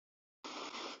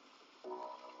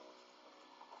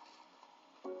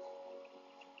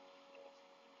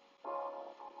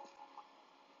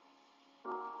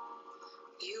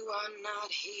are not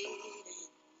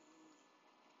hidden.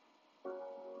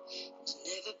 There's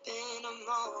never been a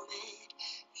moment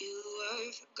you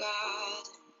were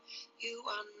forgotten. You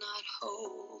are not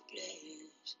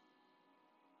hopeless.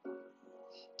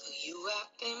 Though you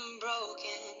have been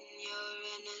broken, your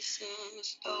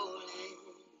innocence stolen.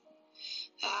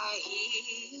 I hear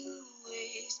you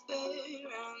whisper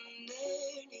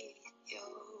underneath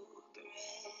your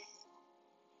breath.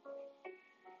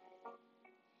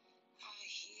 I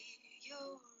hear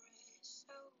your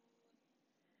whistle.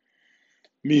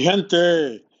 Mi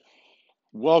gente,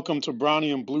 welcome to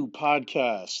Brownie and Blue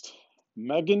Podcast.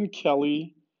 Megan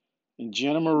Kelly and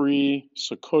Jenna Marie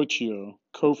Sococcio,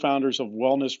 co-founders of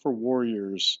Wellness for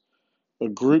Warriors, a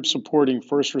group supporting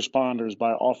first responders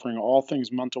by offering all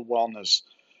things mental wellness,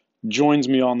 joins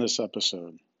me on this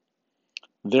episode.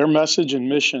 Their message and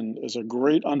mission is a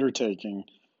great undertaking,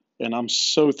 and I'm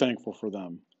so thankful for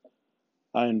them.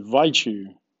 I invite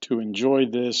you to enjoy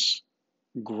this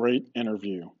great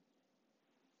interview.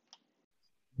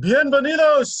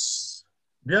 Bienvenidos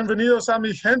a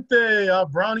mi gente,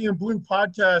 Brownie and Blue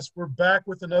Podcast. We're back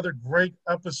with another great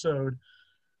episode.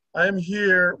 I am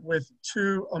here with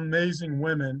two amazing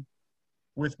women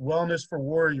with Wellness for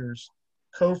Warriors,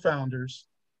 co-founders.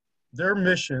 Their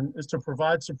mission is to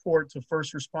provide support to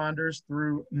first responders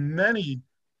through many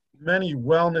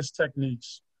wellness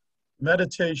techniques: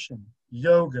 meditation,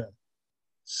 yoga,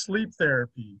 sleep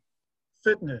therapy,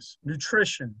 fitness,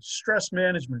 nutrition, stress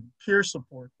management, peer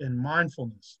support, and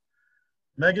mindfulness.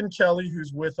 Megan Kelly,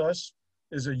 who's with us,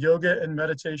 is a yoga and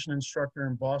meditation instructor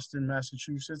in Boston,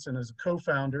 Massachusetts, and is a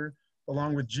co-founder,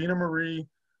 along with Gina Marie.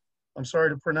 I'm sorry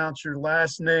to pronounce your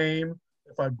last name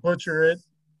if I butcher it.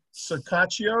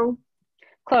 Sococcio?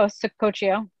 Close,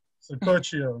 Sococcio.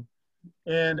 Sococcio.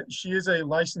 And she is a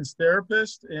licensed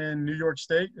therapist in New York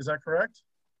State. Is that correct?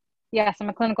 Yes, I'm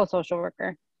a clinical social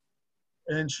worker.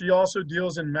 And she also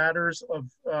deals in matters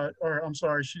of,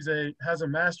 has a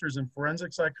master's in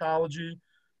forensic psychology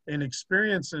and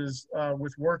experiences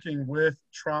with working with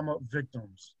trauma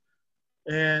victims.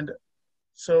 And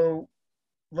so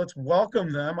let's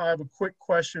welcome them. I have a quick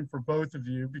question for both of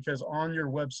you, because on your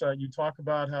website, you talk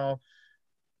about how,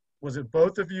 was it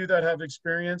both of you that have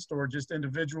experienced, or just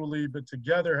individually, but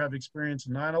together have experienced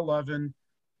 9/11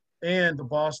 and the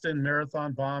Boston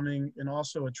Marathon bombing, and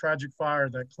also a tragic fire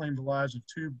that claimed the lives of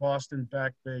two Boston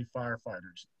Back Bay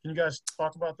firefighters. Can you guys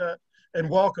talk about that? And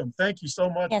welcome. Thank you so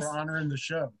much for honoring the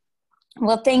show.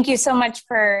 Well, thank you so much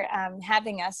for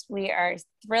having us. We are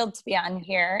thrilled to be on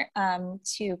here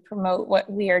to promote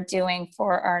what we are doing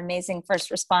for our amazing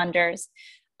first responders.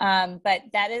 But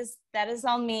that is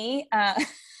all me. I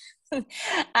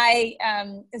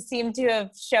seem to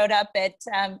have showed up at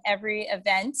every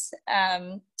event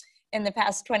in the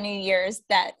past 20 years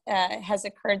that has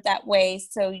occurred that way.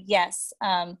 So yes,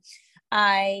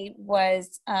 I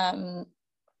was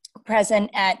present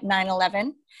at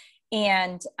 9/11,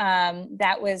 and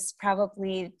that was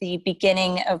probably the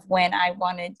beginning of when I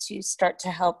wanted to start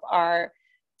to help our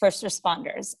first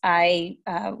responders. I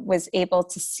was able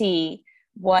to see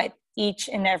what each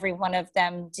and every one of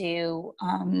them do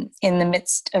in the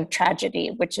midst of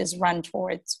tragedy, which is run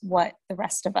towards what the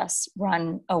rest of us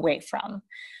run away from.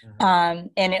 Mm-hmm.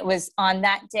 And it was on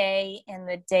that day and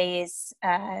the days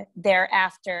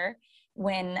thereafter,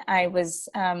 when I was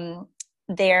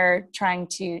there trying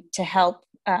to help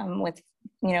with,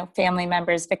 family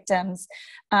members, victims,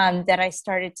 that I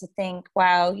started to think,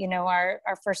 wow,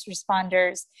 our first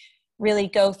responders really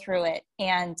go through it,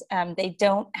 and they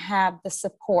don't have the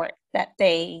support that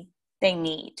they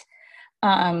need.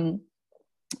 And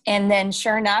then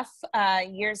sure enough,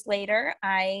 years later,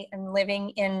 I am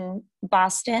living in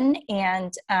Boston,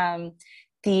 and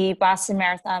the Boston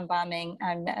Marathon bombing,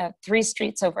 I'm 3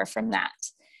 streets over from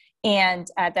that. And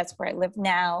that's where I live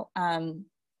now, and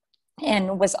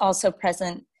was also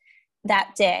present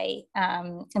that day,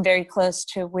 very close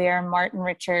to where Martin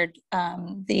Richard,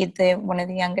 the one of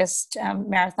the youngest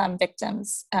marathon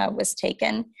victims, was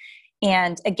taken.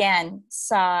 And again,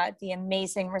 saw the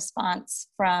amazing response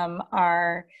from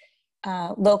our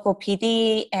local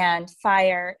PD and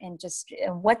fire, and just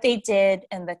what they did,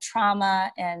 and the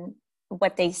trauma and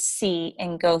what they see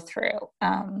and go through.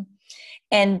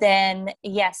 And then,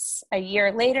 yes, a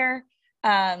year later,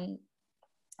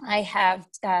 I have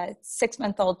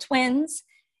 6-month-old twins,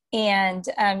 and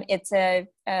it's a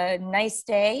nice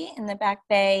day in the Back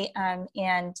Bay,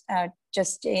 and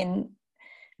just a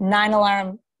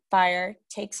 9-alarm fire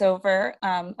takes over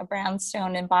a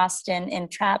brownstone in Boston, and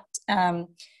trapped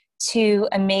 2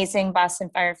 amazing Boston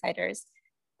firefighters,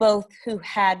 both who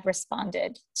had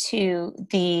responded to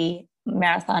the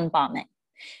marathon bombing.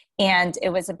 And it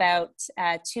was about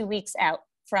 2 weeks out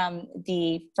from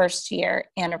the first year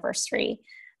anniversary.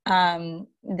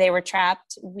 They were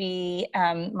trapped.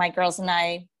 My girls and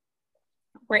I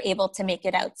were able to make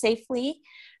it out safely.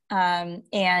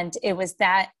 And it was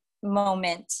that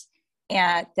moment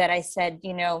that I said,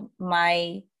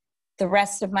 the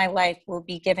rest of my life will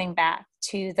be giving back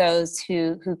to those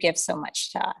who give so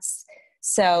much to us.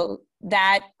 So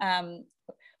that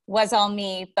was all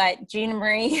me, but Gina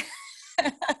Marie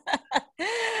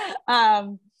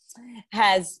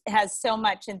has so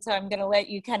much. And so I'm going to let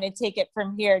you kind of take it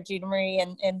from here, Gina Marie,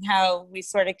 and how we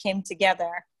sort of came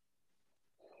together.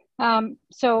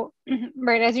 So,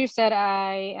 right, as you said,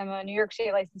 I am a New York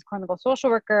State licensed clinical social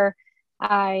worker.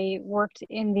 I worked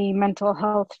in the mental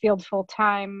health field full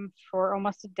time for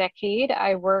almost a decade.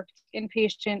 I worked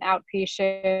inpatient,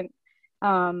 outpatient,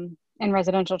 in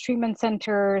residential treatment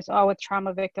centers, all with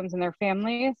trauma victims and their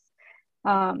families.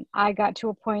 I got to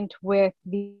a point with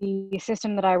the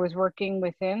system that I was working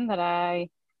within that I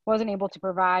wasn't able to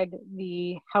provide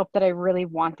the help that I really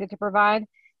wanted to provide.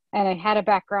 And I had a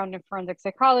background in forensic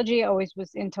psychology, always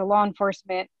was into law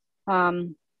enforcement.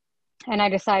 And I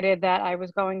decided that I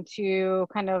was going to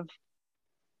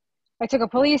I took a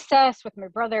police test with my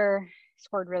brother,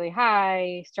 scored really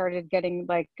high, started getting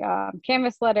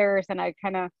Canvas letters, and I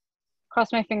kind of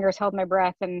crossed my fingers, held my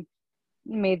breath, and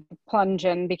made the plunge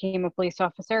and became a police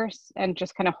officer, and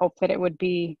just kind of hoped that it would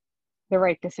be the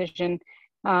right decision.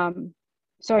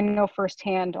 So I know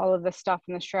firsthand all of the stuff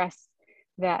and the stress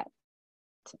that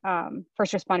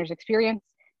first responders experience.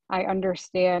 I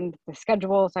understand the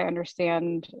schedules. I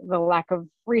understand the lack of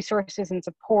resources and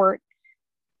support.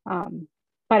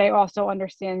 But I also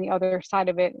understand the other side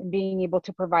of it, and being able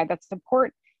to provide that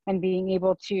support and being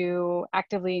able to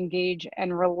actively engage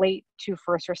and relate to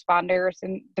first responders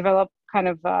and develop kind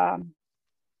of, a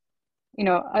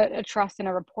trust and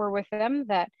a rapport with them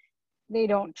that they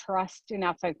don't trust in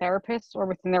outside therapists or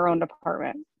within their own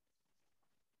department.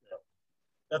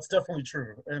 That's definitely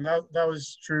true. And that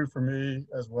was true for me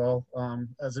as well.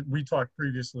 We talked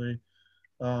previously,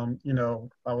 I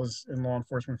was in law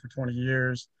enforcement for 20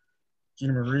 years.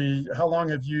 Gina Marie, how long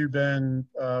have you been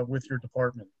with your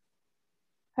department?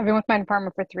 I've been with my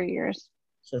department for 3 years.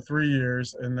 So 3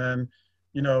 years. And then,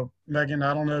 Megan,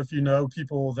 I don't know if you know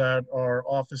people that are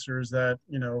officers that,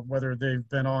 whether they've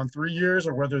been on 3 years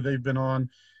or whether they've been on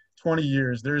 20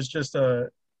 years, there's just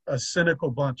a cynical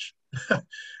bunch.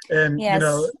 And, Yes.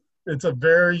 It's a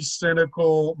very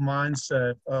cynical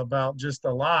mindset about just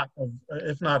a lot of,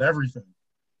 if not everything.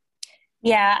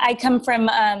 Yeah, I come from,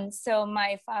 so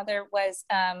my father was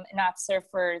an officer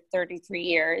for 33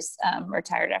 years,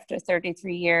 retired after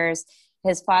 33 years.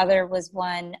 His father was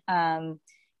one,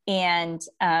 and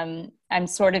I'm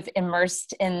sort of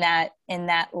immersed in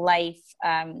that life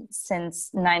since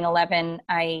 9/11.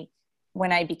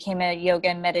 When I became a yoga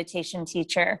and meditation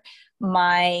teacher,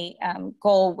 my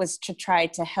goal was to try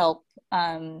to help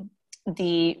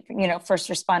the first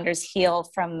responders heal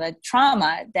from the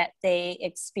trauma that they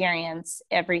experience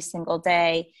every single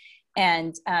day.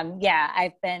 And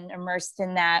I've been immersed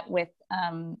in that with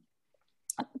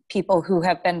people who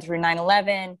have been through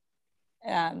 9/11,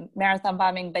 marathon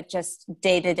bombing, but just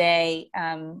day-to-day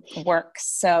work.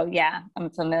 So yeah, I'm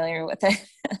familiar with it.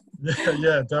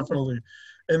 Yeah, definitely.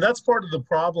 And that's part of the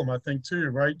problem, I think, too,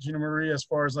 right, Gina Marie, as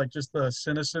far as just the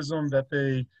cynicism that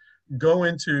they go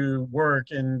into work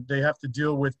and they have to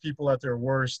deal with people at their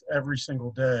worst every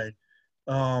single day.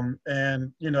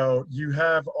 And, you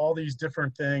have all these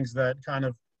different things that kind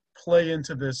of play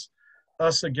into this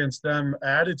us against them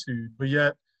attitude, but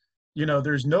yet,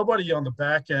 there's nobody on the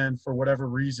back end for whatever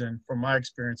reason, from my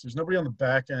experience, there's nobody on the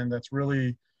back end that's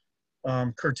really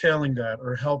curtailing that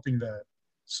or helping that.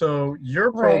 So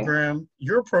your program,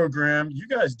 you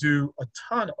guys do a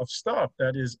ton of stuff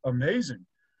that is amazing.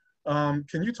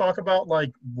 Can you talk about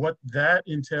what that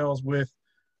entails with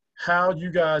how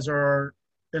you guys are,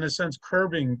 in a sense,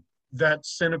 curbing that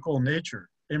cynical nature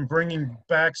and bringing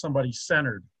back somebody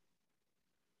centered?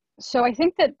 So I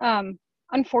think that,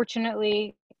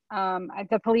 unfortunately,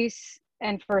 the police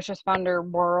and first responder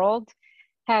world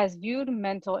has viewed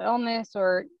mental illness,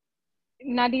 or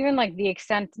not even the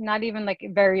extent, not even a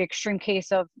very extreme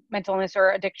case of mental illness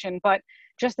or addiction, but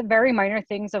just the very minor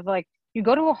things of you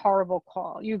go to a horrible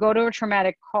call, you go to a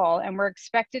traumatic call, and we're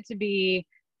expected to be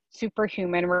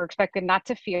superhuman. We're expected not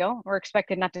to feel. We're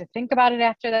expected not to think about it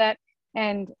after that.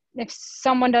 And if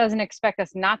someone doesn't expect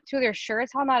us not to, they're sure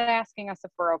as hell not asking us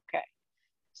if we're okay.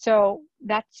 So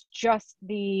that's just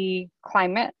the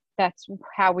climate. That's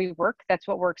how we work. That's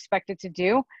what we're expected to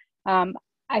do.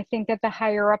 I think that the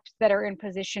higher ups that are in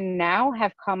position now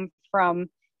have come from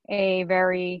a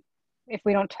very if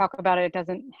we don't talk about it, it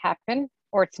doesn't happen,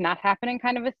 or it's not happening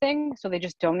kind of a thing. So they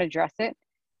just don't address it.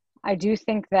 I do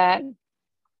think that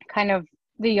kind of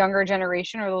the younger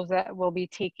generation, or those that will be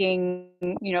taking,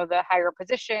 the higher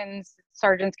positions,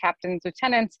 sergeants, captains,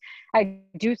 lieutenants, I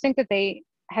do think that they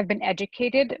have been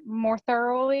educated more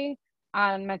thoroughly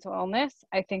on mental illness.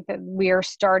 I think that we are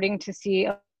starting to see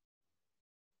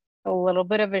a little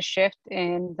bit of a shift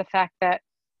in the fact that,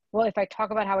 well, if I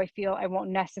talk about how I feel, I won't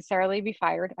necessarily be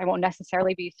fired. I won't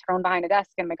necessarily be thrown behind a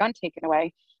desk and my gun taken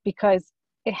away, because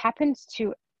it happens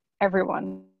to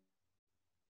everyone.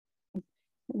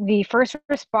 The first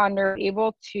responder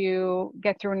able to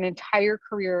get through an entire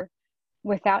career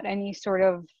without any sort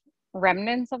of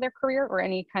remnants of their career or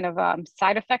any kind of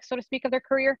side effects, so to speak, of their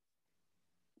career,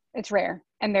 it's rare.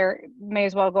 And they may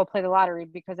as well go play the lottery,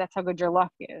 because that's how good your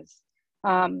luck is.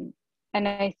 And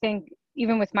I think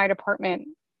even with my department,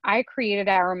 I created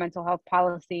our mental health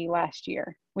policy last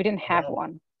year. We didn't have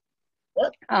one.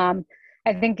 What? I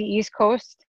think the East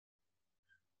Coast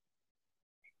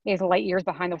is light years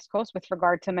behind the West Coast with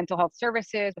regard to mental health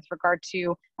services, with regard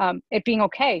to it being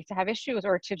okay to have issues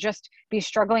or to just be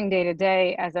struggling day to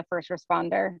day as a first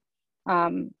responder.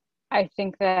 I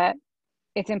think that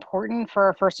it's important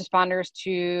for first responders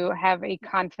to have a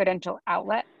confidential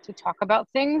outlet to talk about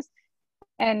things.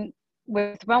 And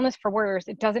with Wellness for Warriors,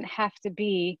 it doesn't have to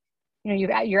be,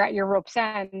 you're at your rope's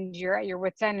end, you're at your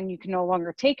wit's end, and you can no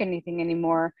longer take anything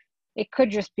anymore. It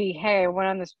could just be, hey, I went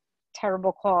on this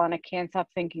terrible call and I can't stop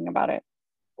thinking about it.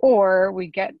 Or we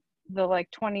get the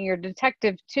 20-year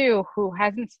detective too, who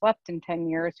hasn't slept in 10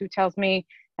 years, who tells me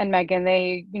and Megan,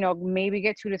 they, maybe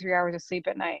get 2 to 3 hours of sleep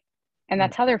at night. And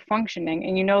that's how they're functioning.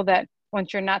 And you know that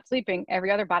once you're not sleeping,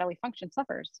 every other bodily function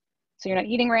suffers. So you're not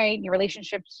eating right, your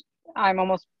relationships, I'm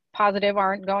almost positive,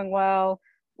 aren't going well,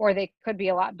 or they could be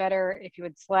a lot better if you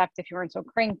had slept, if you weren't so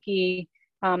cranky.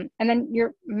 And then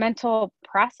your mental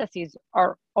processes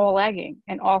are all lagging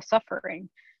and all suffering.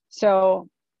 So,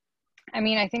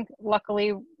 I think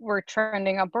luckily we're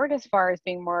trending upward as far as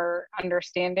being more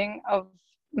understanding of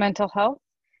mental health.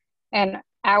 And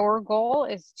our goal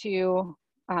is to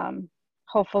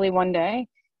hopefully one day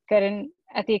get in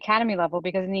at the academy level,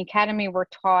 because in the academy we're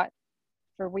taught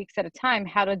for weeks at a time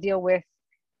how to deal with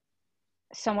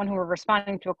someone who are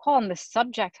responding to a call and the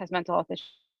subject has mental health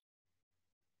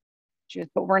issues,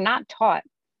 but we're not taught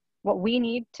what we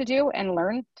need to do and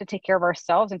learn to take care of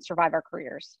ourselves and survive our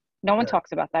careers. No one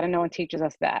talks about that, and no one teaches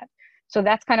us that. So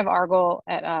that's kind of our goal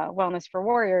at Wellness for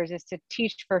Warriors, is to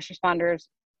teach first responders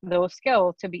those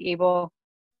skills to be able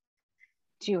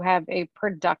to have a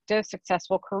productive,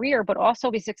 successful career, but also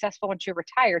be successful once you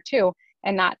retire too,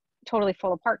 and not totally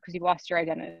fall apart because you lost your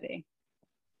identity.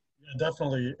 Yeah,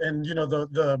 definitely. And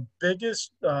the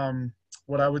biggest,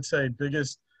 what I would say,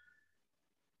 biggest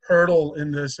hurdle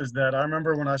in this is that I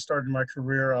remember when I started my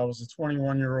career, I was a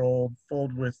 21-year-old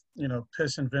filled with,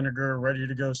 piss and vinegar, ready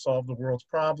to go solve the world's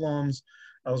problems.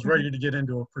 I was ready to get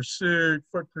into a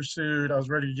foot pursuit. I was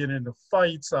ready to get into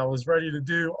fights. I was ready to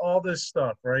do all this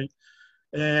stuff, right?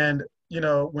 And,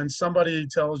 when somebody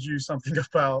tells you something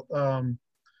about,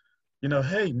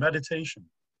 hey, meditation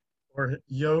or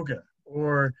yoga,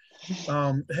 or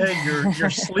hey, your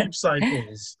sleep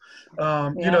cycles,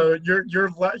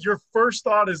 your first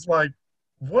thought is what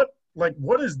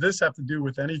does this have to do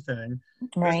with anything?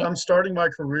 Right. I'm starting my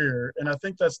career, and I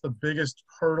think that's the biggest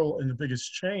hurdle and the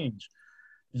biggest change.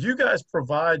 You guys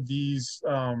provide these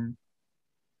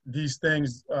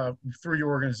things through your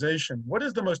organization. What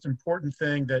is the most important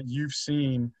thing that you've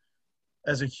seen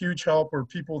as a huge help, or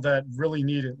people that really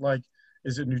need it?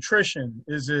 Is it nutrition?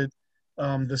 Is it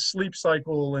the sleep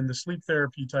cycle and the sleep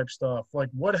therapy type stuff?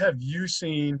 What have you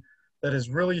seen that has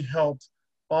really helped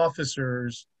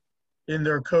officers in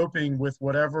their coping with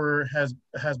whatever has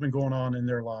been going on in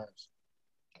their lives?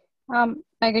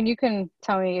 Megan, you can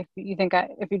tell me if you think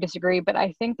if you disagree, but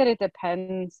I think that it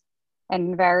depends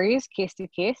and varies case to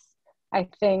case. I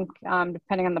think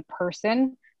depending on the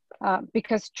person,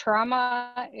 because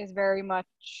trauma is very much,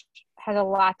 has a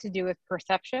lot to do with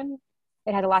perception.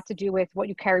 It has a lot to do with what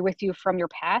you carry with you from your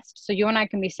past. So you and I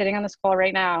can be sitting on this call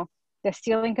right now. The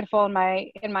ceiling could fall in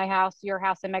my house, your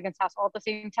house, and Megan's house all at the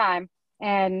same time.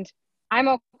 And I'm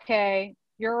okay,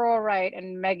 you're all right,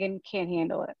 and Megan can't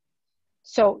handle it.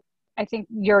 So I think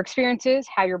your experiences,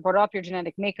 how you're brought up, your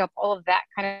genetic makeup, all of that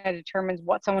kind of determines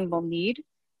what someone will need.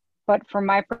 But from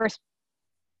my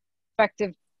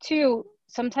perspective too,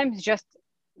 sometimes just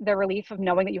the relief of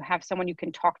knowing that you have someone you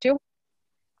can talk to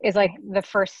is the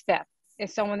first step,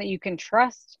 is someone that you can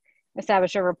trust,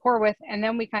 establish a rapport with, and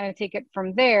then we kind of take it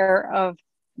from there of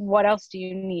what else do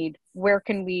you need? Where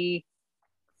can we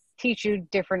teach you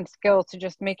different skills to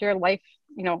just make your life,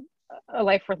 a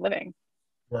life worth living.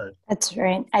 Right. That's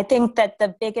right. I think that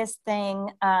the biggest thing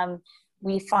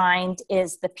we find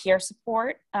is the peer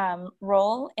support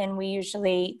role. And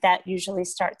that usually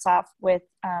starts off with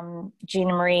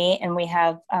Gina Marie, and we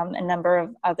have a number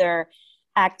of other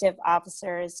active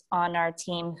officers on our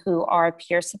team who are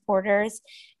peer supporters.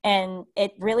 And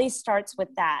it really starts with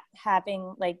that,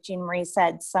 having, like Gina Marie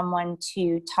said, someone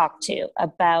to talk to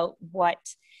about what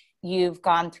you've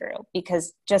gone through.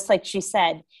 Because just like she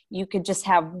said, you could just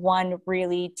have one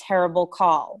really terrible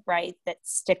call, right, that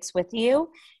sticks with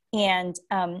you. And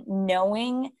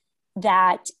knowing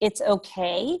that it's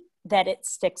okay that it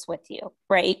sticks with you,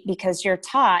 right? Because you're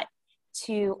taught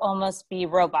to almost be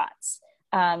robots,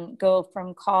 go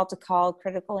from call to call,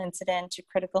 critical incident to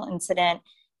critical incident,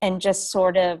 and just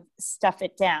sort of stuff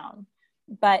it down.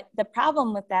 But the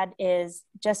problem with that is,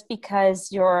 just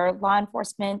because you're law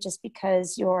enforcement, just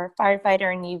because you're a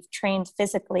firefighter and you've trained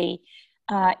physically,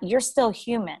 you're still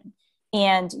human.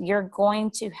 And you're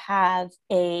going to have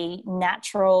a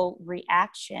natural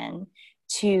reaction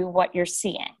to what you're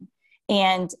seeing.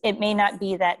 And it may not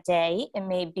be that day. It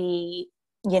may be,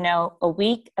 a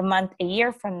week, a month, a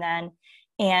year from then.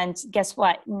 And guess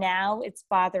what? Now it's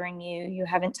bothering you. You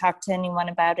haven't talked to anyone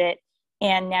about it.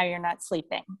 And now you're not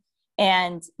sleeping.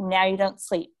 And now you don't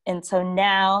sleep. And so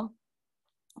now,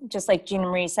 just like Gina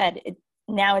Marie said,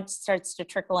 now it starts to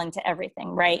trickle into everything,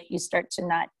 right? You start to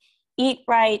not eat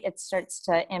right. It starts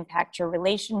to impact your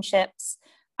relationships.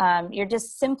 You're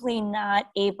just simply not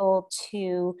able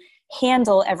to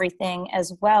handle everything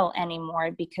as well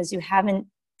anymore, because you haven't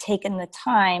taken the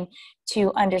time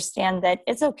to understand that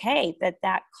it's okay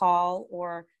that call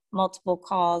or multiple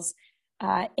calls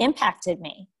impacted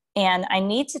me, and I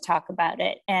need to talk about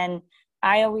it. And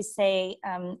I always say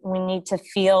we need to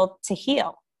feel to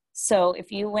heal. So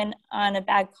if you went on a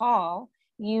bad call,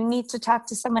 you need to talk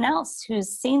to someone else who's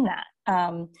seen that,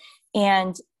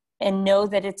 and know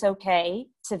that it's okay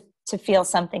to feel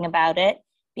something about it,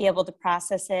 be able to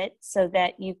process it so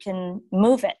that you can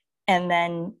move it, and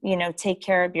then, take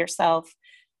care of yourself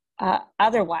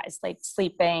otherwise, like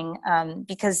sleeping,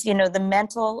 because, the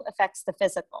mental affects the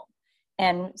physical.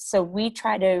 And so we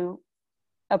try to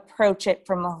approach it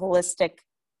from a holistic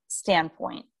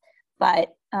standpoint.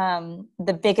 But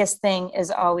the biggest thing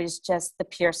is always just the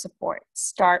peer support.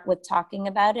 Start with talking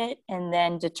about it, and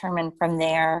then determine from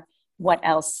there what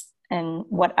else and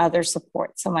what other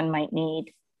support someone might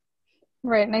need.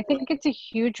 Right. And I think it's a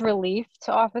huge relief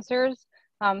to officers,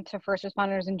 to first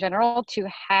responders in general, to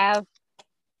have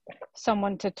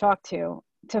someone to talk to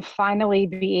finally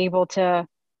be able to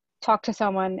talk to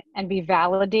someone and be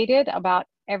validated about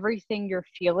everything you're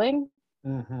feeling.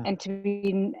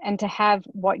 Mm-hmm. and to have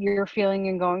what you're feeling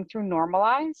and going through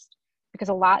normalized, because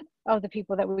a lot of the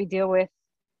people that we deal with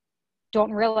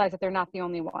don't realize that they're not the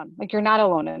only one. Like, you're not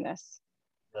alone in this.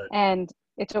 Right. And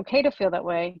it's okay to feel that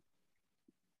way.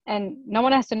 And no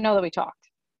one has to know that we talked.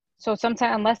 So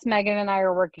sometimes, unless Megan and I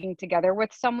are working together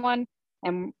with someone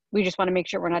and we just want to make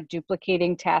sure we're not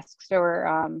duplicating tasks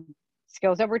or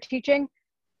skills that we're teaching,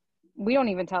 we don't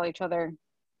even tell each other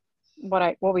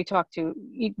what we talk to,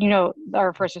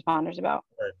 our first responders about.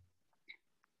 Right.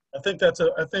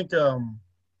 I think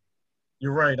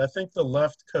you're right. I think the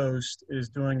left coast is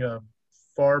doing a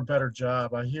far better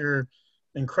job. I hear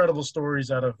incredible stories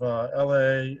out of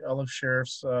LA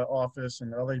Sheriff's Office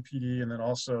and LAPD, and then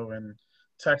also in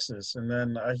Texas. And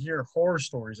then I hear horror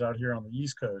stories out here on the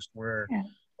East Coast where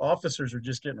officers are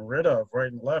just getting rid of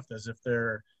right and left as if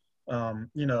they're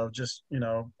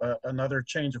another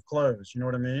change of clothes, you know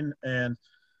what I mean? And,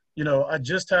 I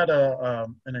just had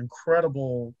an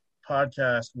incredible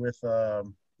podcast with a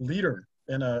leader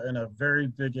in a very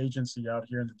big agency out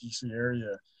here in the DC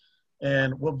area.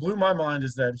 And what blew my mind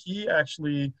is that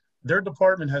their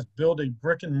department has built a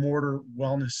brick and mortar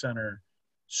wellness center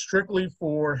strictly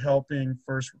for helping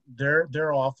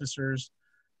their officers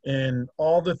in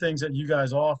all the things that you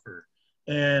guys offer.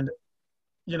 And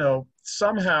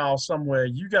somehow, some way,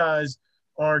 you guys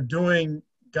are doing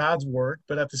God's work,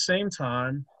 but at the same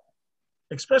time,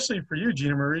 especially for you,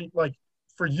 Gina Marie, like,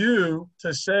 for you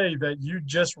to say that you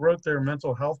just wrote their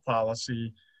mental health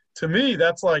policy, to me,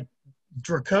 that's like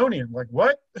draconian. Like,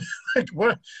 what? Like,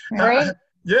 what? Right?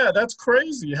 Yeah, that's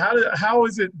crazy. How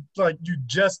is it like you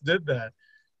just did that?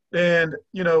 And,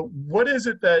 what is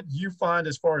it that you find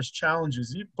as far as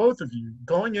challenges, both of you,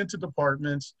 going into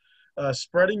departments,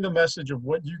 spreading the message of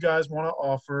what you guys want to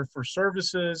offer for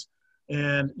services,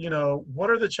 and, what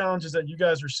are the challenges that you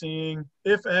guys are seeing,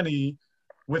 if any,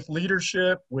 with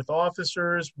leadership, with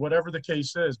officers, whatever the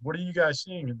case is? What are you guys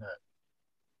seeing in that?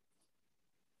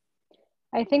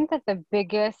 I think that the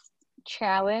biggest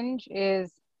challenge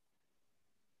is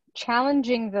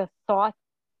challenging the thought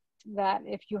that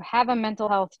if you have a mental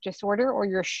health disorder or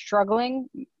you're struggling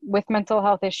with mental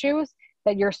health issues,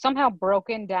 that you're somehow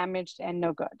broken, damaged, and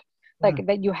no good. Like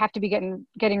that you have to be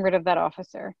getting rid of that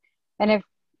officer. And if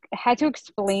I had to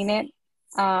explain it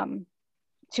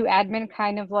to admin,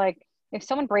 kind of like if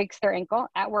someone breaks their ankle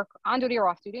at work, on duty or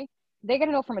off duty, they get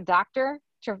to know from a doctor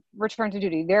to return to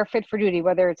duty. They're fit for duty,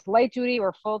 whether it's light duty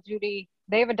or full duty.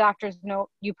 They have a doctor's note,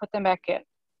 you put them back in.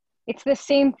 It's the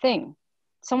same thing.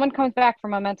 Someone comes back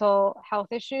from a mental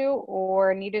health issue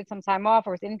or needed some time off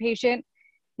or was inpatient,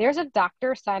 there's a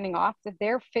doctor signing off that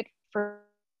they're fit for,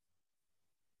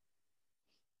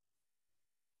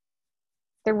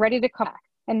 they're ready to come back.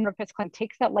 And therapist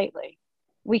takes that lightly.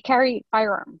 We carry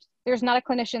firearms. There's not a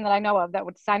clinician that I know of that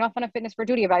would sign off on a fitness for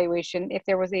duty evaluation if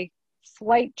there was a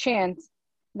slight chance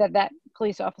that that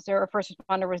police officer or first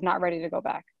responder was not ready to go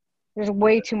back. There's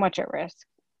way too much at risk.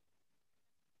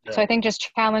 Yeah. So I think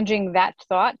just challenging that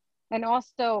thought. And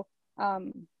also,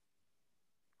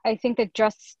 I think that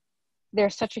just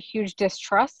there's such a huge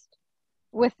distrust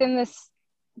within this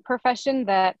profession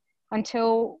that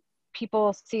until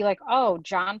people see like, oh,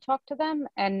 John talked to them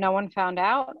and no one found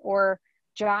out, or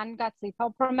John got sleep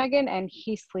help from Megan and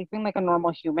he's sleeping like a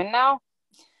normal human now.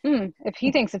 If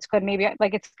he thinks it's good, maybe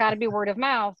like it's got to be word of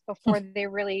mouth before they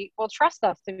really will trust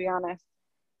us, to be honest.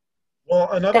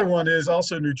 Well, another one is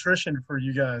also nutrition for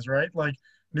you guys, right? Like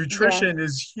nutrition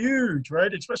is huge,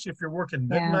 right? Especially if you're working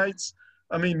midnights.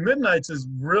 I mean, midnights is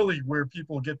really where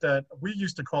people get that. We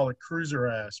used to call it cruiser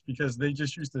ass because they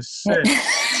just used to sit.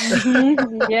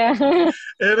 Yeah.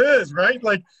 It is, right?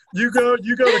 Like you go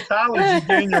to college, you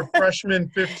gain your freshman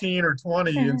 15 or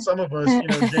 20, and some of us,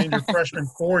 gain your freshman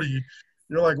 40.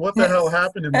 You're like, what the hell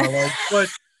happened in my life?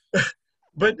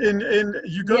 But in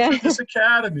you go through this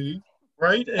academy,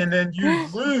 right? And then you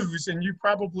lose, and you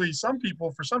probably,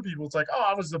 for some people, it's like, oh,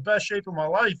 I was the best shape of my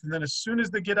life. And then as soon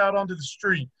as they get out onto the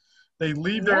street, they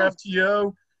leave their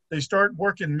FTO, they start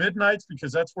working midnights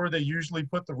because that's where they usually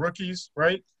put the rookies,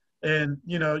 right? And,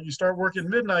 you start working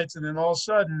midnights, and then all of a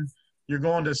sudden you're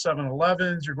going to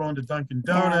 7-Elevens, you're going to Dunkin'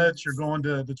 Donuts, you're going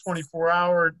to the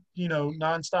 24-hour,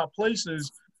 nonstop places.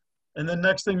 And then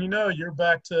next thing you know, you're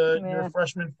back to your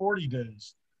freshman 40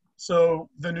 days. So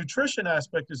the nutrition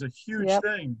aspect is a huge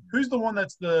thing. Who's the one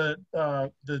that's the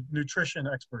nutrition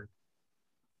expert?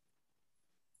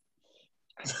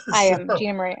 I am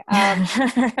Gina Marie.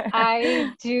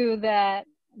 I do that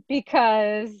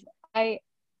because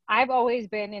I've always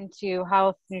been into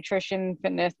health, nutrition,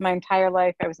 fitness my entire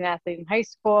life. I was an athlete in high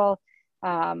school.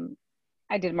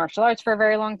 I did martial arts for a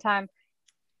very long time.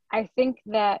 I think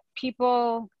that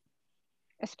people,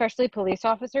 especially police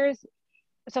officers,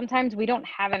 sometimes we don't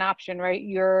have an option, right?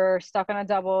 You're stuck on a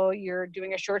double, you're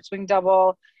doing a short swing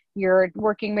double, you're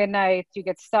working midnight, you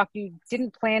get stuck, you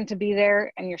didn't plan to be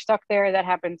there and you're stuck there. That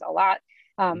happens a lot.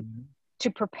 To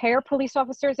prepare police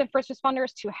officers and first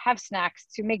responders to have snacks,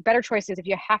 to make better choices. If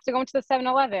you have to go into the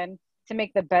 7-Eleven, to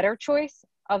make the better choice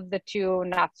of the two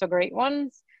not so great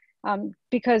ones.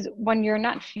 Because when you're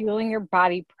not fueling your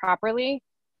body properly,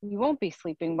 you won't be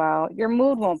sleeping well, your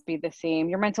mood won't be the same,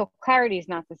 your mental clarity is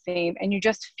not the same, and you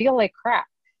just feel like crap.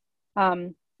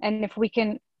 And if we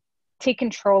can take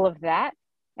control of that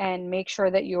and make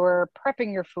sure that you're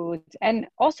prepping your foods and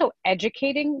also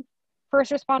educating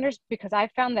first responders, because I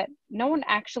found that no one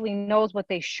actually knows what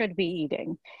they should be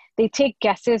eating. They take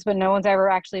guesses, but no one's ever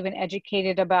actually been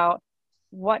educated about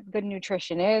what good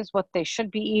nutrition is, what they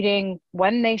should be eating,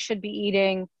 when they should be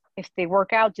eating. If they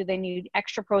work out, do they need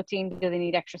extra protein? Do they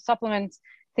need extra supplements?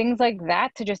 Things like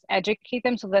that, to just educate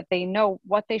them so that they know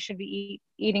what they should be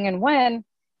eating and when.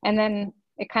 And then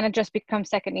it kind of just becomes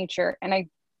second nature. And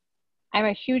I'm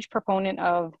a huge proponent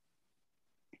of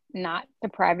not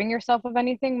depriving yourself of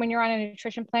anything when you're on a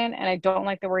nutrition plan. And I don't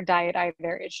like the word diet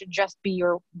either. It should just be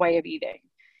your way of eating,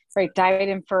 right? Diet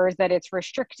infers that it's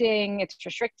restricting, it's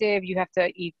restrictive. You have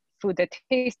to eat food that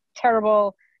tastes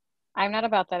terrible. I'm not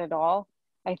about that at all.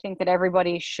 I think that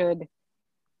everybody should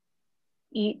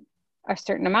eat a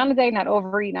certain amount a day, not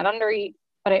overeat, not undereat.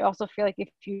 But I also feel like if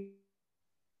you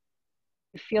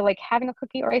feel like having a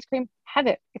cookie or ice cream, have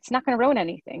it. It's not going to ruin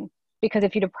anything. Because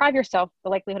if you deprive yourself,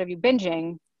 the likelihood of you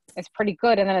binging is pretty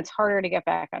good. And then it's harder to get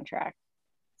back on track.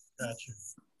 Gotcha.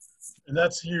 And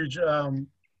that's huge.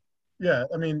 Yeah,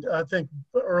 I mean, I think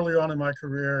early on in my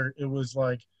career, it was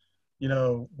like,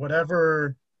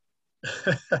 whatever.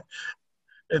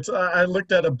 I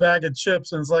looked at a bag of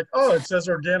chips and it's like, oh, it says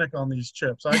organic on these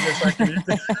chips. I guess I can eat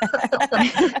them.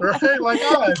 Right? Like,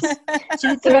 oh, it's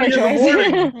 2:30 in the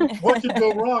morning. What could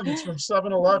go wrong? It's from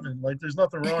 7-Eleven. Like, there's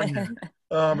nothing wrong here.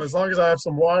 As long as I have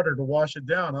some water to wash it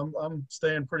down, I'm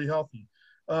staying pretty healthy.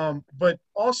 But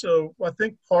also, I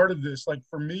think part of this, like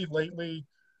for me lately,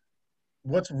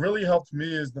 what's really helped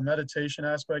me is the meditation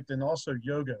aspect and also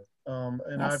yoga. And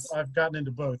Yes. I've gotten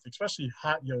into both, especially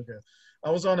hot yoga. I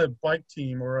was on a bike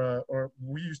team, or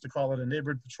we used to call it a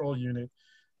neighborhood patrol unit,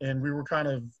 and we were kind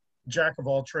of jack of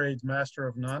all trades, master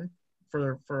of none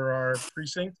for our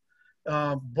precinct.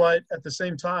 But at the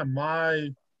same time, my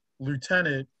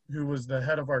lieutenant, who was the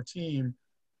head of our team,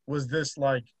 was this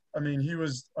like, I mean, he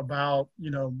was about,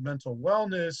 mental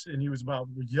wellness, and he was about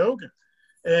yoga.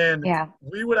 And Yeah.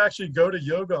 we would actually go to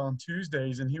yoga on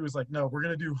Tuesdays, and he was like, no, we're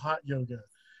going to do hot yoga.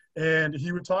 And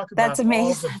he would talk That's about all the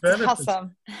amazing. That's benefits.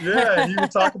 awesome. Yeah, he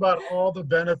would talk about all the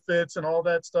benefits and all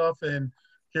that stuff. And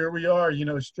here we are,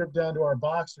 stripped down to our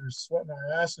boxers, sweating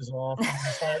our asses off in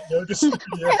this hot yoga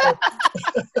studio.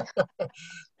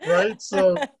 Right?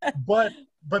 So, but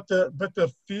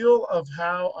the feel of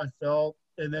how I felt,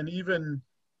 and then even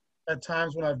at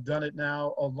times when I've done it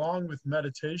now, along with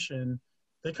meditation,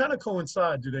 they kind of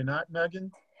coincide, do they not,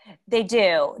 Megan? They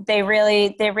do. They really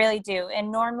do. And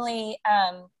normally,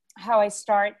 how I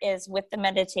start is with the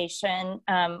meditation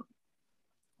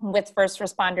with first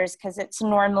responders, because it's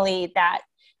normally that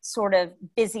sort of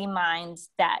busy mind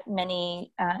that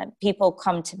many people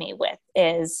come to me with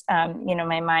is,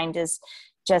 my mind is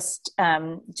just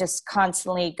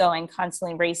constantly going,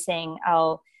 constantly racing.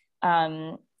 I'll,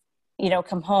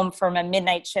 come home from a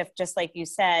midnight shift, just like you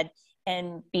said,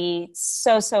 and be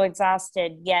so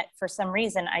exhausted, yet for some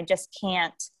reason I just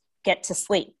can't get to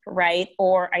sleep, right?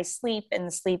 Or I sleep and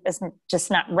the sleep isn't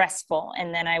just not restful,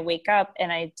 and then I wake up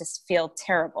and I just feel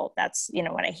terrible. That's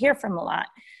what I hear from a lot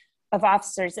of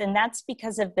officers, and that's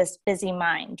because of this busy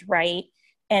mind, right?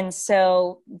 And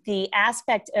so the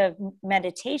aspect of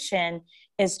meditation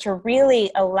is to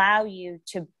really allow you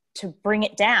to bring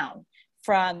it down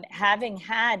from having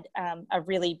had a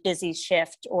really busy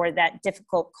shift or that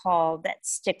difficult call that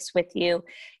sticks with you.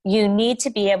 You need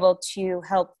to be able to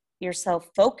help yourself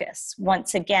focus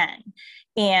once again,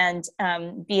 and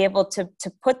be able to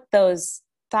put those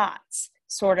thoughts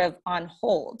sort of on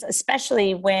hold,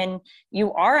 especially when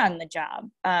you are on the job.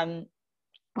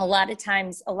 A lot of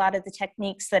times, a lot of the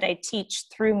techniques that I teach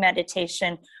through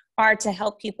meditation are to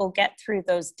help people get through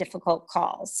those difficult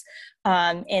calls,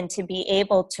 and to be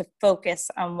able to focus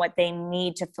on what they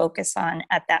need to focus on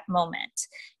at that moment,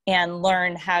 and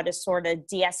learn how to sort of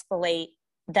de-escalate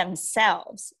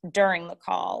themselves during the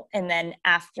call and then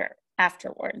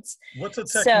afterwards. What's a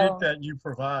technique that you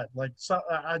provide? Like, so,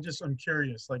 I'm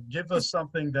curious, like give us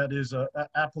something that is a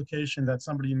application that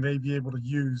somebody may be able to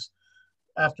use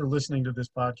after listening to this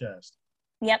podcast.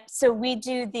 Yep. So we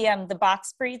do the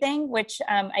box breathing, which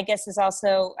I guess is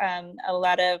also a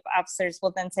lot of officers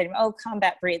will then say, "Oh,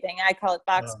 combat breathing." I call it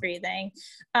box breathing,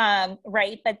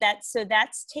 right? But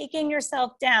that's taking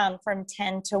yourself down from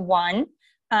 10 to 1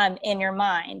 in your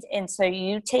mind, and so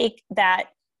you take that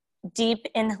deep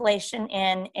inhalation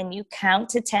in, and you count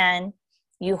to 10.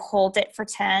 You hold it for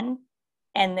 10,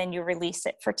 and then you release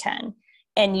it for 10,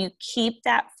 and you keep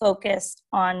that focused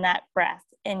on that breath.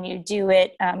 And you do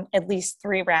it at least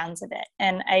 3 rounds of it.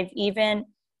 And I've even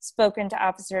spoken to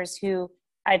officers who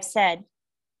I've said,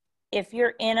 if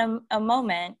you're in a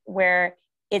moment where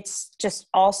it's just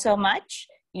all so much,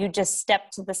 you just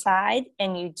step to the side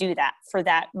and you do that for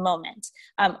that moment.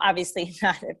 Obviously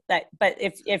not if that, but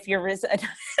if you're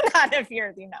not if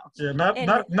you're not in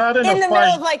a the fight, middle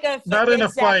of like a not in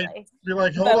exactly. a fight. You're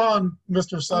like, hold on,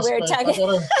 Mr. Suspect. This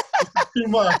is too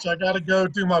much. I gotta go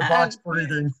do my box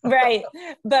breathing. Right,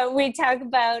 but we talk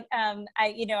about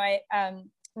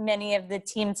many of the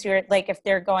teams who are like, if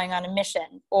they're going on a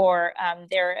mission or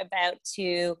they're about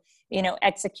to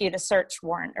execute a search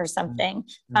warrant or something,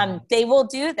 they will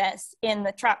do this in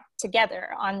the truck together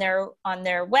on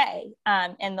their way,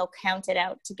 and they'll count it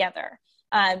out together.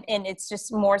 And it's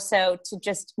just more so to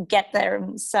just get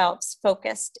themselves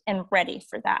focused and ready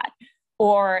for that.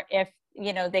 Or if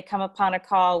they come upon a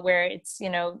call where it's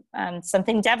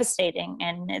something devastating,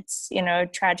 and it's a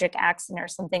tragic accident or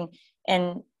something,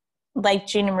 and like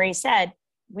Gina Marie said,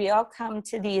 we all come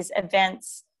to these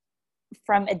events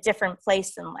from a different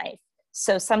place in life.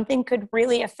 So something could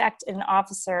really affect one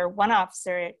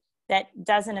officer that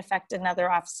doesn't affect another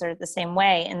officer the same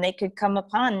way. And they could come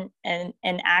upon an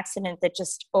accident that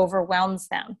just overwhelms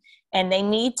them. And they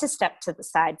need to step to the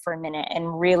side for a minute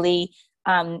and really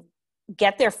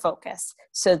get their focus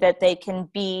so that they can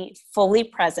be fully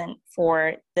present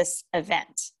for this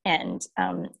event and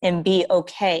be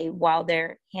okay while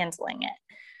they're handling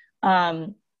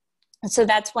it. So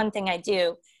that's one thing I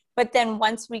do. But then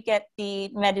once we get the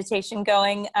meditation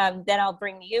going, then I'll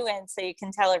bring you in so you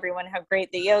can tell everyone how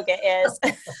great the yoga is.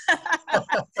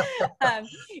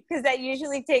 Because that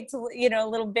usually takes, you know, a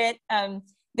little bit.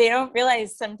 They don't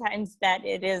realize sometimes that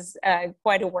it is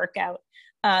quite a workout.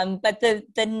 But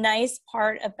the nice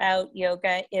part about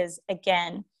yoga is,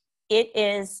 again, it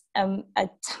is a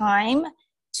time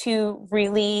to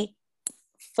really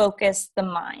focus the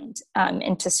mind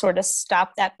and to sort of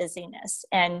stop that busyness.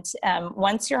 And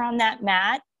once you're on that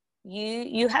mat,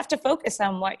 you have to focus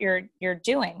on what you're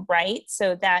doing, right?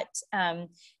 So that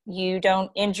you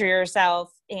don't injure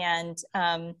yourself, and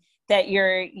that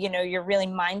you're really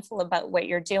mindful about what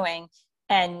you're doing.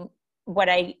 And what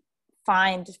I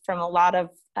find from a lot of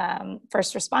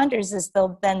first responders is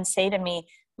they'll then say to me,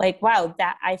 like, wow,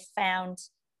 that I found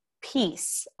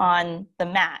peace on the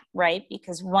mat, right?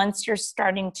 Because once you're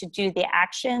starting to do the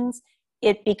actions,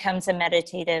 it becomes a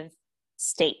meditative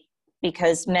state,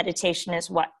 because meditation is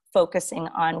what focusing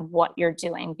on what you're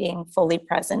doing, being fully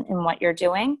present in what you're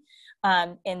doing.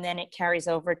 And then it carries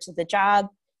over to the job,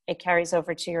 it carries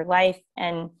over to your life,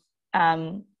 and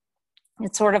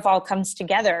it sort of all comes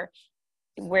together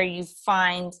where you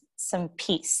find some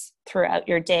peace throughout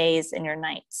your days and your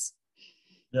nights.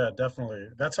 Yeah, definitely.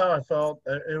 That's how I felt.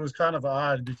 It was kind of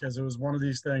odd because it was one of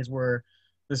these things where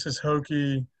this is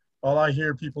hokey. All I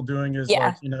hear people doing is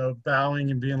like, you know,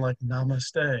 bowing and being like,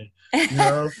 namaste, you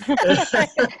know?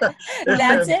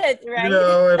 That's it, right? You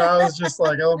know, and I was just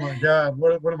like, oh my God,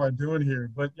 what am I doing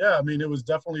here? But yeah, I mean, it was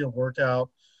definitely a workout.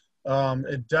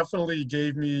 It definitely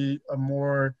gave me a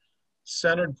more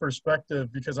centered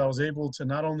perspective because I was able to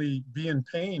not only be in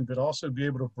pain, but also be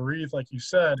able to breathe, like you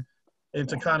said, and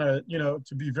to kind of, you know,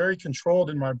 to be very controlled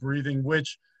in my breathing,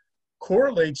 which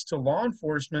correlates to law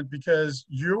enforcement because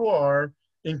you are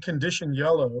in condition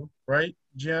yellow, right,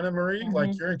 Gianna Marie? Mm-hmm.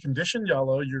 Like you're in condition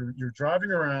yellow, you're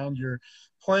driving around, you're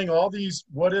playing all these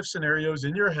what if scenarios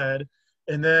in your head.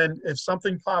 And then if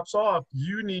something pops off,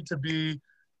 you need to be,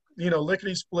 you know,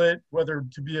 lickety split, whether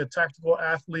to be a tactical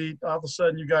athlete, all of a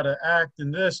sudden you got to act in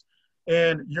this.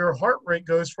 And your heart rate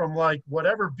goes from like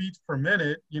whatever beats per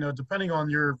minute, you know, depending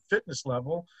on your fitness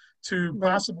level, to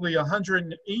possibly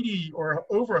 180 or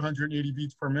over 180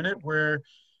 beats per minute, where,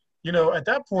 you know, at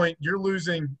that point you're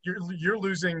losing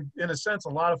in a sense a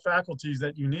lot of faculties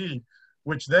that you need,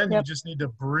 which then you just need to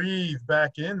breathe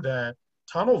back in that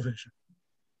tunnel vision.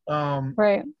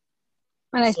 Right.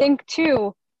 And I think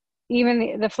too,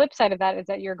 even the flip side of that is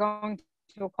that you're going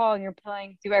to a call and you're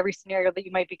playing through every scenario that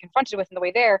you might be confronted with on the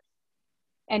way there,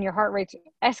 and your heart rate's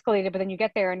escalated, but then you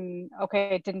get there and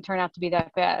okay, it didn't turn out to be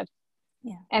that bad.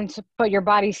 Yeah. And so, but your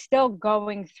body's still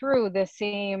going through the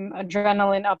same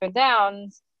adrenaline up and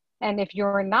downs. And if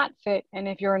you're not fit and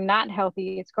if you're not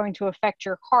healthy, it's going to affect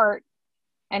your heart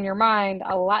and your mind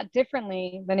a lot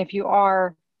differently than if you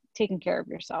are taking care of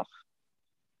yourself.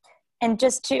 And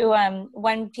just to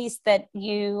one piece that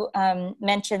you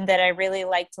mentioned that I really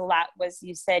liked a lot was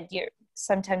you said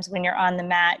sometimes when you're on the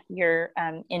mat, you're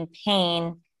in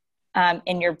pain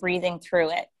and you're breathing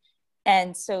through it.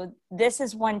 And so this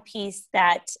is one piece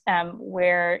that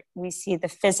where we see the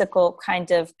physical kind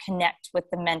of connect with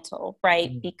the mental,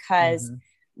 right? Because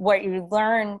what you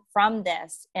learn from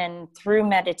this and through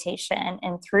meditation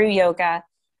and through yoga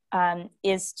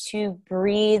is to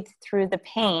breathe through the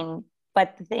pain.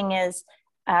 But the thing is,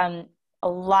 a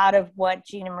lot of what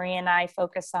Gina Marie and I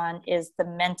focus on is the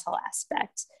mental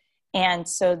aspect. And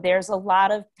so there's a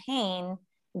lot of pain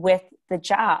with the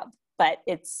job, but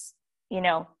it's, you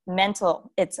know,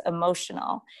 mental, it's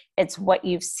emotional, it's what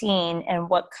you've seen and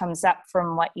what comes up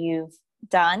from what you've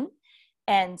done.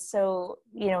 And so,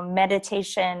 you know,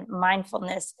 meditation,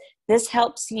 mindfulness, this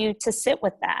helps you to sit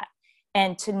with that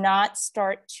and to not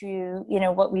start to, you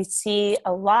know, what we see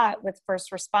a lot with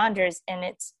first responders, and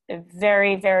it's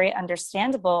very, very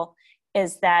understandable,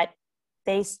 is that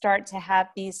they start to have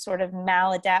these sort of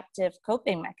maladaptive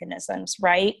coping mechanisms,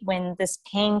 right? When this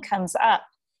pain comes up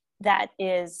that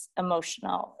is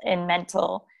emotional and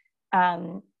mental,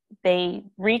 they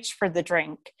reach for the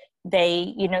drink.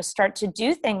 They, you know, start to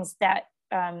do things that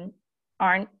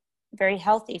aren't very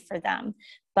healthy for them,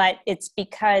 but it's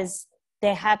because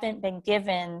they haven't been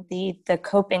given the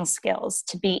coping skills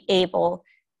to be able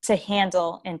to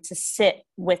handle and to sit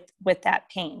with that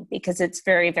pain, because it's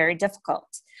very, very difficult.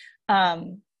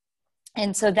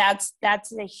 And so that's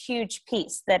a huge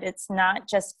piece, that it's not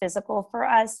just physical for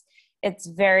us, it's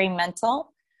very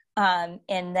mental.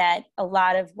 And that a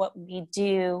lot of what we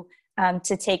do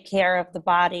to take care of the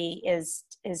body is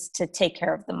to take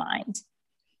care of the mind.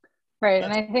 Right.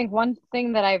 And I think one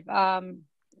thing that I've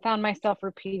found myself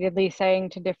repeatedly saying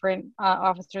to different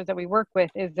officers that we work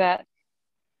with is that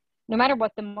no matter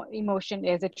what the emotion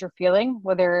is that you're feeling,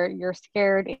 whether you're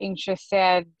scared, anxious,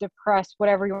 sad, depressed,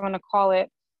 whatever you want to call it,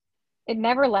 it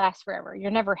never lasts forever.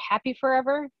 You're never happy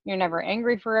forever. You're never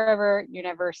angry forever. You're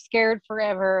never scared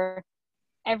forever.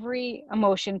 Every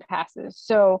emotion passes.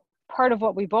 So part of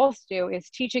what we both do is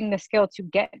teaching the skill to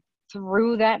get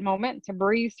through that moment, to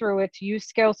breathe through it, to use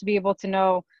skills to be able to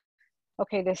know,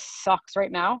 okay, this sucks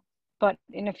right now, but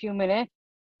in a few minutes,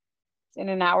 in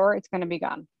an hour, it's going to be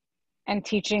gone. And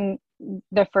teaching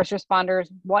the first responders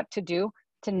what to do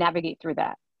to navigate through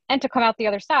that and to come out the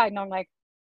other side knowing like,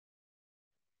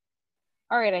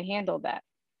 all right, I handled that.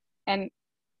 And,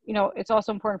 you know, it's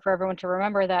also important for everyone to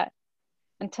remember that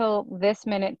until this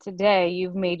minute today,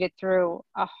 you've made it through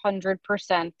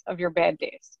 100% of your bad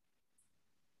days.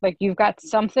 Like you've got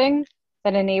something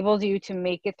that enables you to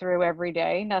make it through every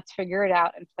day. Now let's figure it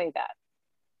out and play that.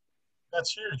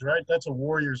 That's huge, right? That's a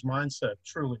warrior's mindset,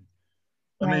 truly.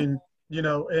 I Right. mean, you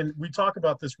know, and we talk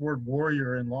about this word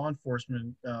warrior in law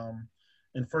enforcement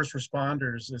and first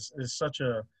responders is such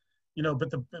a, you know, but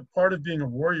the part of being a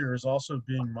warrior is also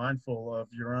being mindful of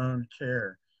your own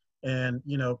care. And,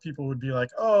 you know, people would be like,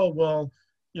 oh, well,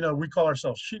 you know, we call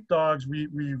ourselves sheepdogs. We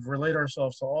relate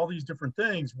ourselves to all these different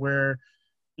things where,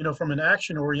 you know, from an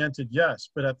action oriented, yes,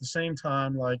 but at the same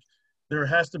time, like there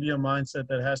has to be a mindset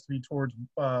that has to be towards,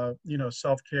 you know,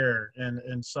 self-care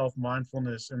and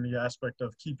self-mindfulness in the aspect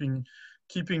of keeping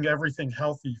everything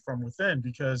healthy from within.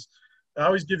 Because I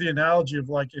always give the analogy of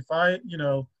like, if I, you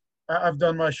know, I've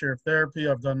done my share of therapy,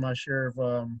 I've done my share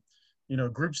of, you know,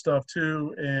 group stuff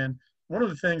too. And one of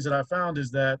the things that I found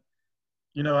is that,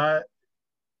 you know,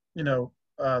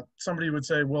 somebody would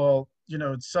say, well, you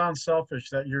know, it sounds selfish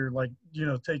that you're like, you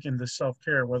know, taking this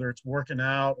self-care, whether it's working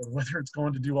out or whether it's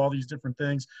going to do all these different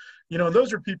things, you know,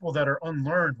 those are people that are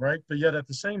unlearned, right? But yet at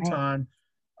the same time,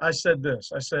 I said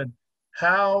this, I said,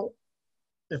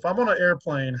 if I'm on an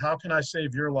airplane, how can I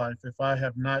save your life if I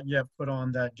have not yet put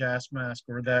on that gas mask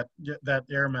or that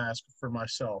air mask for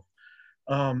myself?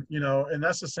 You know, and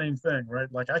that's the same thing,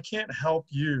 right? Like I can't help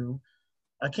you.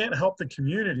 I can't help the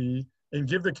community and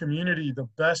give the community the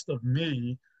best of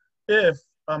me if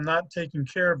I'm not taking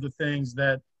care of the things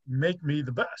that make me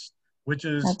the best, which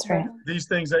is That's right. these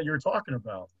things that you're talking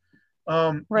about.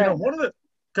 Right. You know,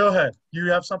 go ahead. You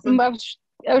have something? I was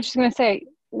just going to say,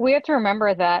 we have to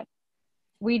remember that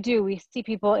we see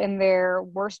people in their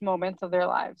worst moments of their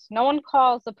lives. No one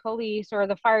calls the police or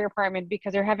the fire department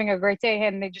because they're having a great day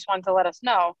and they just want to let us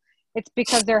know. It's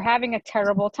because they're having a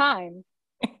terrible time.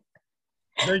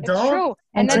 They It's don't? true.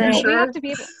 And Are then you we sure? have to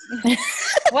be able,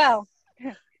 well,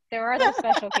 there are those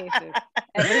special cases.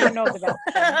 Everyone knows about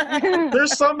them.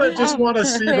 There's some that just want to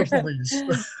see the police.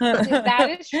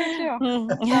 That is true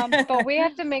too. But we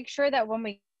have to make sure that when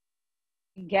we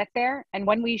get there and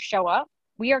when we show up,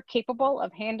 we are capable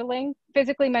of handling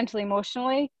physically, mentally,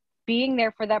 emotionally, being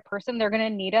there for that person. They're going to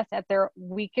need us at their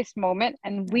weakest moment.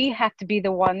 And we have to be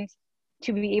the ones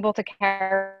to be able to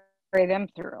carry them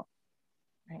through.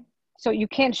 Right. So you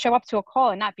can't show up to a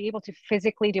call and not be able to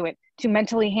physically do it, to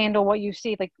mentally handle what you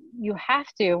see. Like you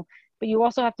have to, but you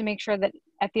also have to make sure that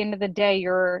at the end of the day,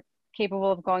 you're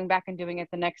capable of going back and doing it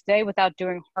the next day without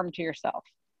doing harm to yourself.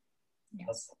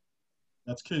 Yes.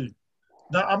 That's key.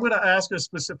 Now, I'm going to ask a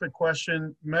specific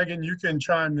question. Megan, you can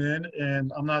chime in,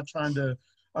 and I'm not trying to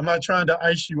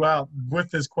ice you out with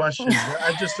this question.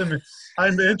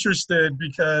 I'm interested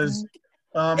because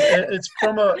it's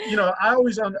from I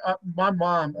always, my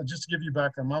mom, just to give you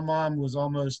background, my mom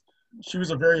she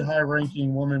was a very high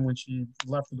ranking woman when she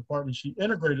left the department. She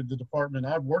integrated the department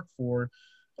I worked for.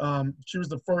 She was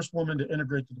the first woman to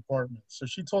integrate the department. So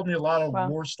she told me a lot of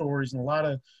war stories and a lot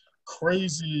of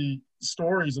crazy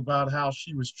stories about how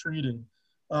she was treated.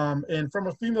 And from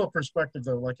a female perspective,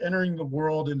 though, like entering the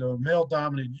world in a male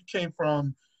dominated, you came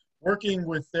from working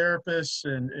with therapists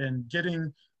and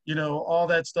getting, you know, all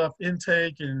that stuff,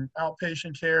 intake and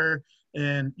outpatient care.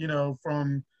 And, you know,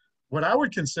 from what I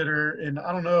would consider, and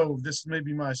I don't know, this may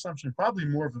be my assumption, probably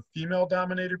more of a female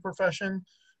dominated profession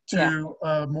to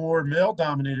a more male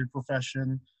dominated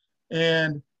profession.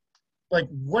 And like,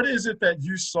 what is it that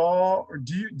you saw, or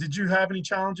did you have any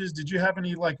challenges? Did you have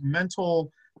any like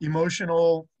mental,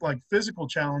 emotional, like physical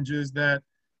challenges that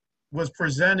was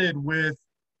presented with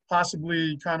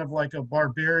possibly kind of like a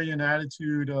barbarian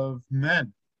attitude of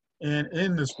men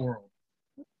in this world?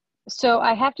 So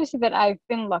I have to say that I've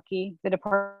been lucky. The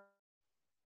department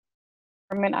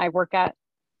I work at,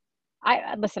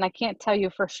 listen, I can't tell you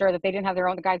for sure that the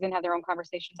guys didn't have their own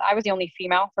conversations. I was the only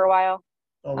female for a while.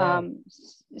 Oh, wow.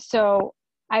 So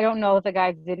I don't know if the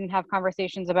guys didn't have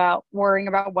conversations about worrying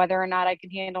about whether or not I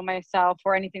could handle myself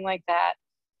or anything like that.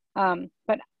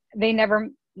 But they never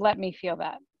let me feel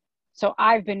that. So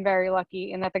I've been very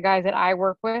lucky in that the guys that I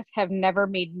work with have never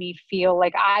made me feel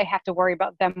like I have to worry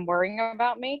about them worrying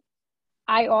about me.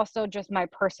 I also, just my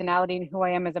personality and who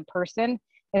I am as a person,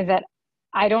 is that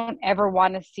I don't ever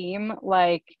want to seem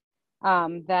like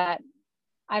that.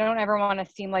 I don't ever want to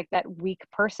seem like that weak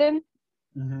person.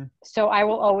 Mm-hmm. So I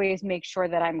will always make sure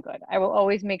that I'm good. I will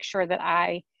always make sure that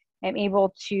I am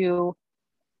able to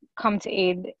come to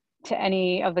aid to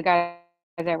any of the guys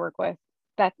I work with.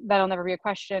 That'll never be a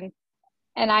question.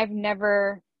 And I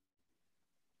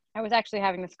was actually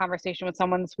having this conversation with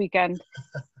someone this weekend.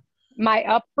 My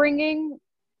upbringing,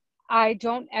 I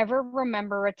don't ever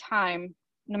remember a time,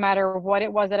 no matter what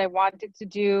it was that I wanted to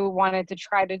do, wanted to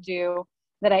try to do,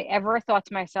 that I ever thought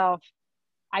to myself,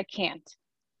 I can't,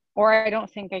 or I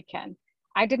don't think I can.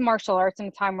 I did martial arts in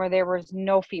a time where there was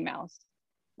no females.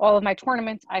 All of my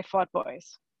tournaments, I fought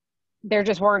boys. There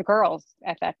just weren't girls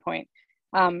at that point.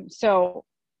 So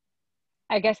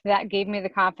I guess that gave me the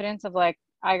confidence of like,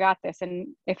 I got this.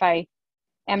 And if I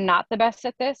am not the best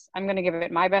at this, I'm going to give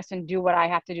it my best and do what I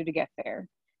have to do to get there.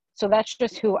 So that's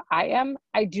just who I am.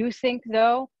 I do think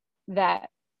though that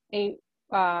and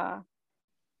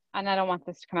I don't want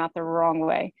this to come out the wrong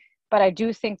way, but I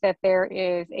do think that there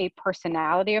is a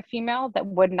personality of female that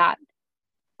would not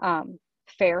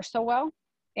fare so well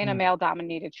in a male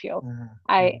dominated field.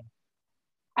 Mm-hmm.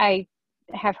 I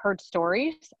have heard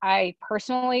stories. I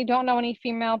personally don't know any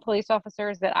female police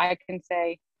officers that I can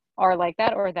say are like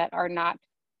that, or that are not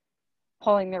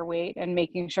pulling their weight and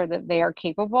making sure that they are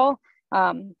capable.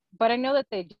 But I know that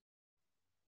they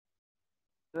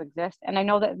do exist. And I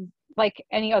know that, like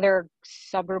any other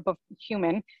subgroup of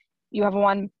human, you have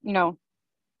one,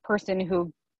 person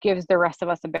who gives the rest of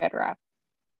us a bad rap.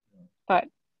 But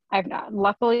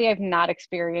luckily I've not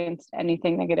experienced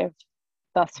anything negative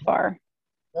thus far.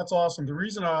 That's awesome. The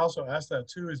reason I also asked that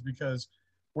too is because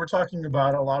we're talking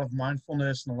about a lot of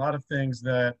mindfulness and a lot of things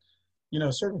that,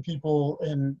 certain people,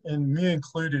 and me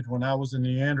included, when I was a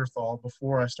Neanderthal,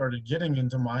 before I started getting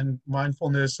into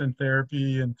mindfulness and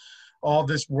therapy and all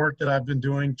this work that I've been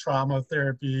doing, trauma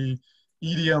therapy,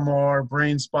 EDMR,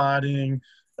 brain spotting,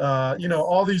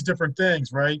 all these different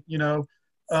things, right?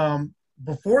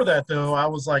 Before that though, I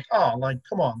was like, oh, like,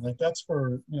 come on, like that's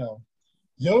for,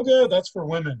 yoga, that's for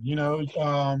women,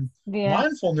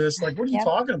 mindfulness, like, what are you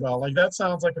talking about? Like, that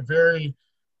sounds like a very,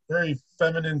 very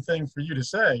feminine thing for you to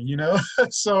say,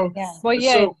 so,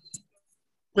 well,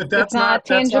 but that's not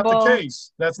the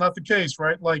case. That's not the case,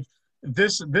 right? Like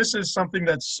this is something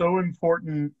that's so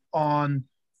important on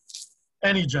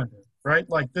any gender, right?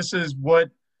 Like this is what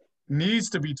needs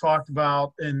to be talked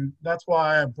about. And that's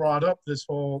why I brought up this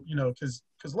whole, because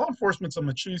law enforcement's a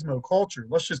machismo culture.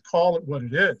 Let's just call it what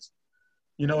it is.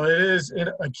 It is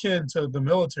akin to the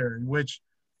military, which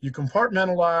you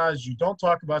compartmentalize, you don't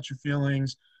talk about your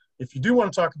feelings. If you do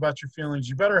want to talk about your feelings,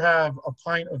 you better have a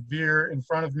pint of beer in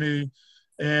front of me.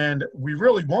 And we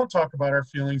really won't talk about our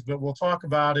feelings, but we'll talk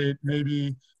about it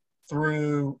maybe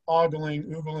through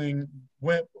oogling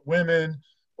women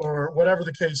or whatever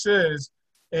the case is.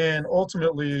 And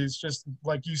ultimately, it's just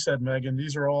like you said, Megan,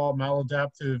 these are all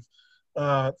maladaptive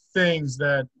things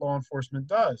that law enforcement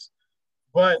does.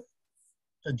 But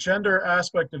the gender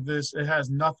aspect of this, it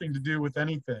has nothing to do with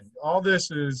anything. All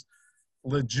this is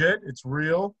legit. It's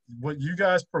real. What you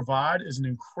guys provide is an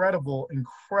incredible,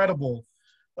 incredible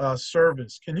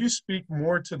service. Can you speak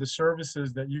more to the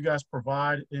services that you guys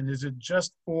provide? And is it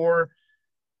just for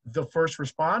the first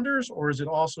responders, or is it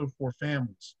also for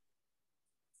families?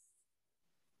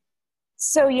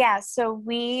 So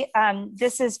we,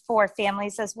 this is for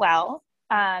families as well,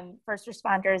 first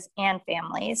responders and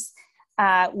families.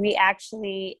 We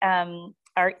actually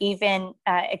are even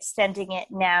extending it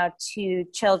now to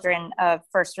children of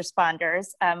first responders.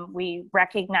 We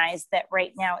recognize that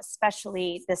right now,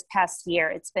 especially this past year,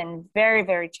 it's been very,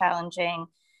 very challenging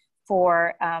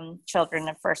for children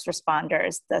of first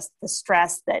responders, the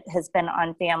stress that has been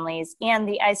on families and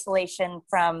the isolation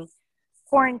from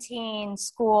quarantine,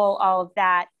 school, all of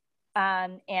that.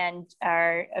 And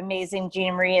our amazing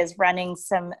Gina Marie is running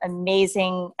some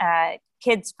amazing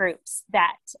kids groups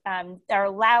that are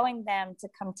allowing them to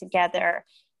come together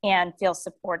and feel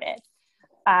supported.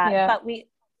 But we,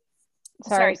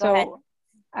 sorry, go ahead.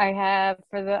 I have,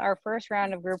 for our first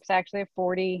round of groups, actually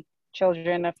 40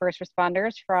 children of first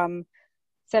responders from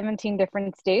 17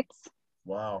 different states.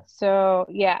 Wow. So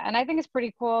yeah, and I think it's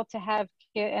pretty cool to have,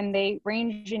 and they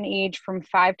range in age from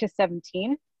 5 to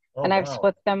 17. And I've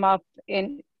split them up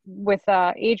with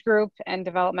age group and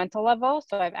developmental level.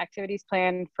 So I have activities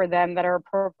planned for them that are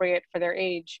appropriate for their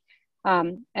age.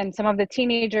 And some of the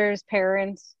teenagers,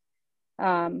 parents,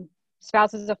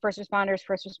 spouses of first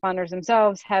responders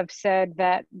themselves have said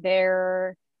that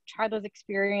their child is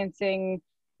experiencing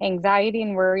anxiety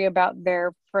and worry about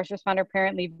their first responder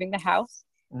parent leaving the house.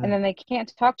 And then they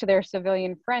can't talk to their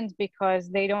civilian friends because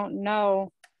they don't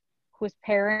know whose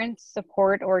parents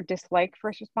support or dislike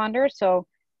first responders. So,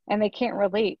 and they can't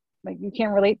relate. Like, you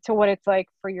can't relate to what it's like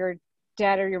for your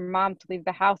dad or your mom to leave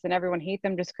the house and everyone hate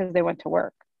them just because they went to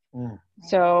work.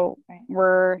 So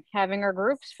we're having our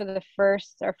groups for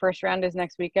our first round is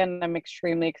next weekend. I'm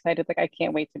extremely excited. Like, I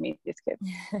can't wait to meet these kids.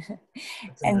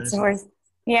 And so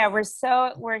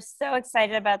we're so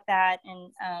excited about that.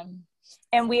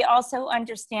 And we also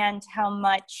understand how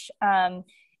much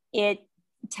it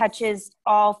touches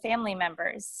all family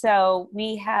members. So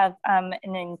we have an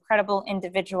incredible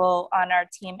individual on our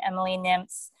team, Emily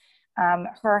Nimps.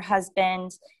 Her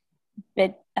husband,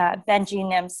 Benji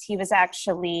Nimps, he was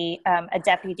actually a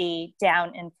deputy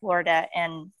down in Florida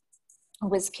and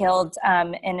was killed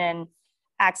in an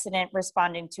accident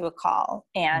responding to a call.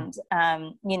 And,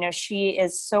 she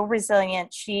is so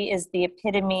resilient. She is the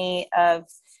epitome of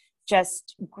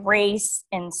just grace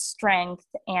and strength.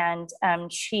 And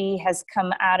she has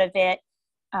come out of it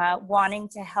wanting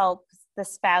to help the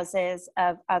spouses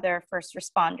of other first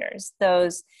responders,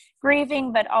 those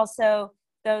grieving, but also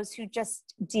those who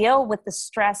just deal with the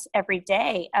stress every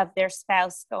day of their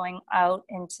spouse going out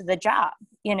into the job.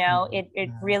 It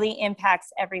really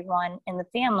impacts everyone in the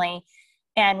family.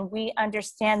 And we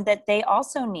understand that they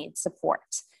also need support,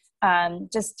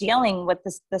 just dealing with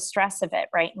the stress of it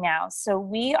right now. So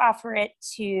we offer it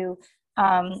to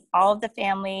all of the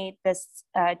family. This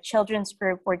children's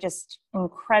group, we're just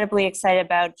incredibly excited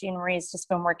about. Jean Marie's just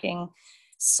been working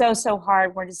so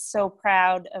hard. We're just so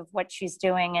proud of what she's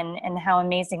doing and how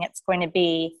amazing it's going to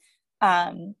be.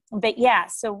 But yeah,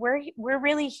 so we're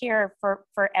really here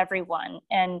for everyone.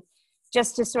 And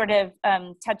just to sort of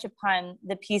touch upon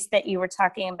the piece that you were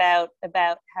talking about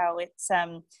how it's,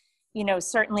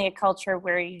 certainly a culture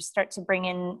where you start to bring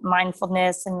in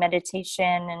mindfulness and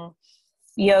meditation and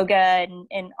yoga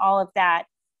and all of that.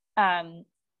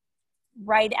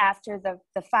 Right after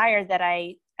the fire that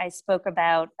I spoke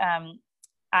about,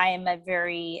 I am a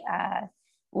very,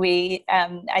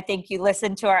 I think you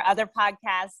listened to our other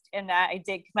podcast, and I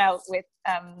did come out with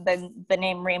the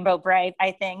name Rainbow Bright,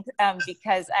 I think,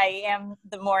 because I am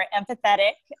the more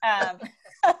empathetic.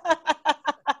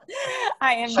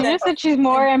 She just said she's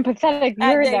more empathetic. You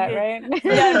heard that, right?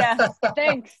 No.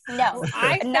 Thanks. No,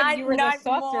 I said you were the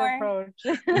softer approach.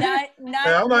 Not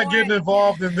I'm not getting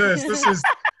involved in this.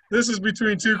 This is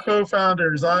between two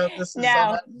co-founders. Not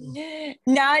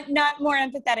more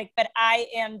empathetic, but I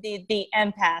am the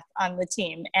empath on the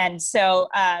team. And so,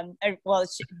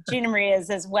 Gina Marie is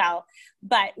as well,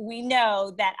 but we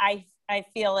know that I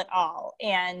feel it all.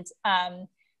 And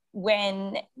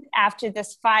when after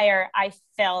this fire, I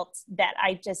felt that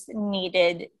I just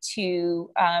needed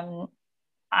to,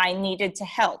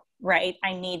 help, right?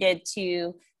 I needed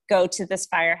to go to this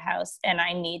firehouse, and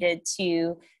I needed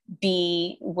to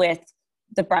be with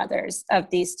the brothers of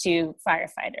these two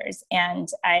firefighters. And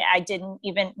I didn't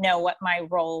even know what my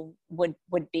role would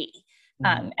be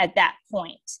at that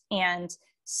point. And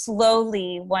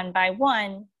slowly, one by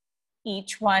one,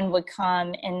 each one would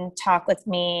come and talk with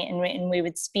me, and we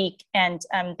would speak, and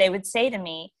they would say to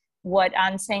me, what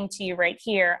I'm saying to you right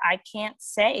here, I can't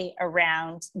say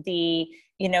around the,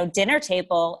 dinner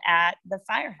table at the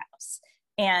firehouse.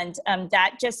 And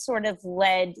that just sort of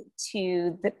led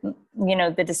to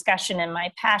the discussion and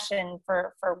my passion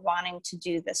for wanting to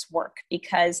do this work,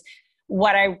 because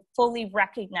what I fully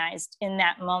recognized in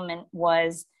that moment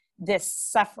was this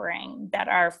suffering that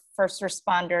our first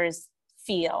responders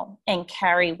feel and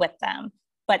carry with them,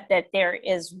 but that there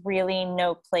is really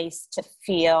no place to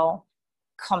feel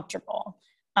comfortable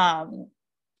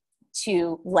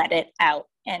to let it out.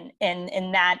 And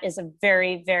that is a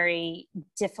very, very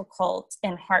difficult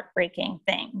and heartbreaking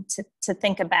thing to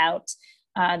think about,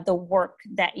 the work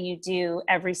that you do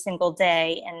every single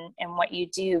day and what you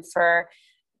do for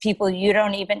people you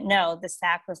don't even know, the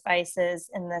sacrifices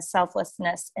and the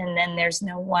selflessness. And then there's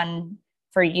no one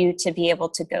for you to be able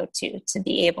to go to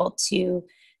be able to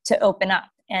open up.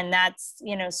 And that's,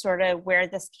 sort of where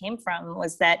this came from,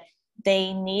 was that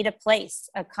they need a place,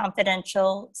 a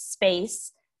confidential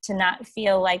space, to not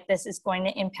feel like this is going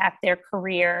to impact their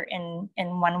career in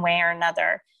one way or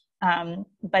another,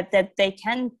 but that they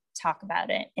can talk about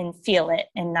it and feel it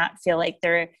and not feel like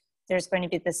there's going to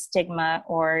be the stigma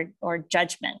or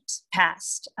judgment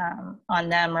passed on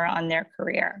them or on their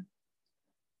career.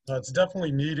 It's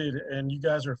definitely needed, and you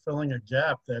guys are filling a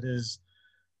gap that is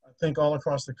think all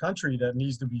across the country that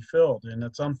needs to be filled. And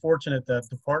it's unfortunate that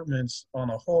departments on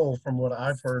a whole, from what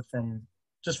I've heard from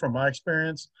just from my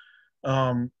experience,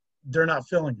 they're not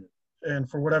filling it. And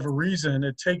for whatever reason,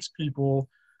 it takes people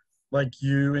like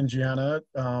you and Gianna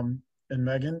and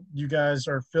Megan. You guys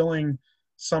are filling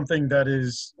something that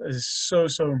is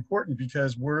so important,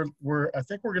 because I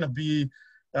think we're going to be,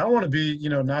 I don't want to be,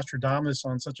 Nostradamus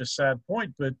on such a sad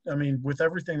point, but I mean, with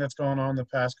everything that's gone on the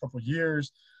past couple of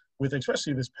years, with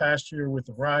especially this past year with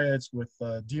the riots, with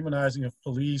demonizing of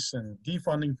police and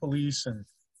defunding police, and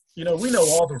we know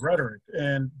all the rhetoric,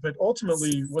 but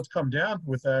ultimately what's come down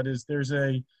with that is there's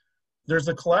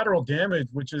the collateral damage,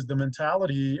 which is the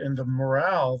mentality and the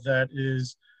morale that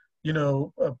is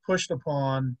pushed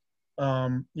upon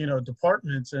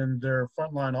departments and their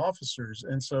frontline officers.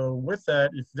 And so with that,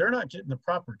 if they're not getting the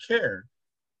proper care,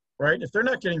 right, if they're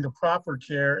not getting the proper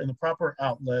care and the proper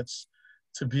outlets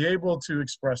to be able to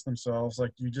express themselves,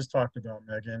 like you just talked about,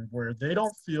 Megan, where they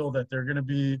don't feel that they're going to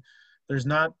be, there's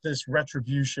not this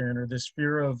retribution or this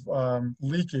fear of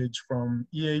leakage from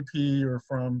EAP or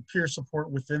from peer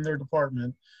support within their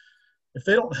department. If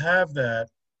they don't have that,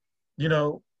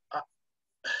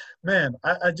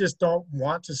 I just don't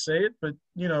want to say it, but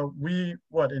in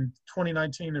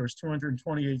 2019 there was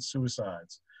 228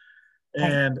 suicides,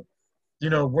 and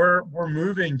we're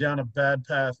moving down a bad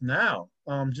path now,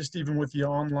 just even with the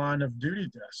online of duty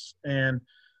deaths. And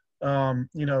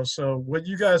so what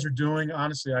you guys are doing,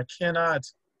 honestly, I cannot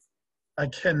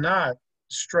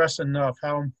stress enough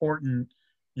how important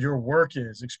your work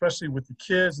is, especially with the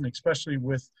kids, and especially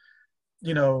with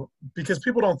because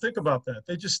people don't think about that.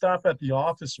 They just stop at the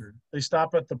officer. They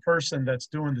stop at the person that's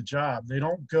doing the job. They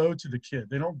don't go to the kid.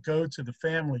 They don't go to the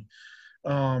family.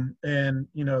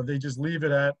 They just leave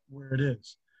it at where it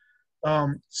is.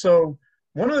 So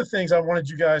one of the things I wanted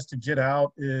you guys to get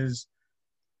out is,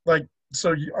 are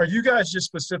you guys just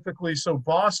specifically, so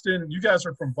Boston, you guys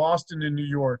are from Boston and New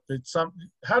York.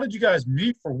 How did you guys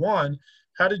meet, for one?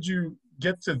 How did you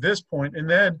get to this point? And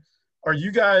then are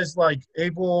you guys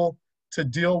able to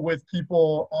deal with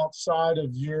people outside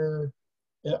of your,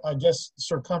 I guess,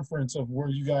 circumference of where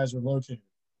you guys are located?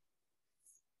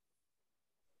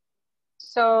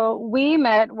 So we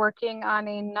met working on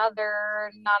another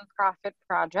nonprofit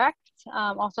project,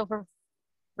 also for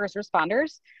first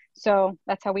responders. So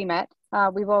that's how we met.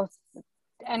 We both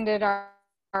ended our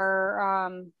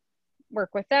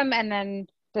work with them, and then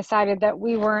decided that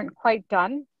we weren't quite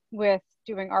done with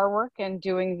doing our work and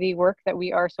doing the work that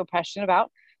we are so passionate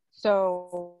about.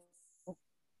 So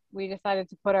we decided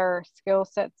to put our skill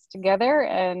sets together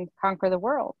and conquer the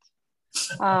world.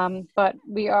 But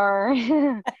we are,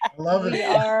 I love it. we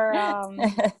are,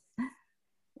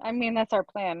 I mean, that's our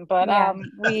plan, but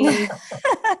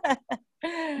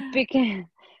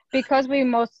because we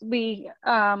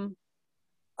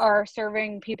are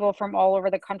serving people from all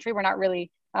over the country, we're not really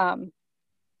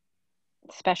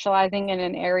specializing in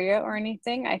an area or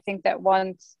anything. I think that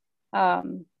once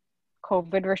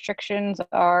COVID restrictions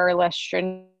are less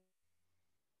stringent,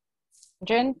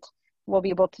 we'll be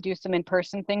able to do some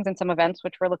in-person things and some events,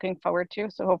 which we're looking forward to.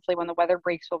 So hopefully when the weather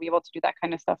breaks, we'll be able to do that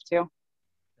kind of stuff too.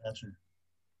 Gotcha.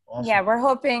 Awesome. Yeah,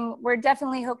 we're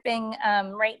definitely hoping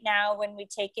right now, when we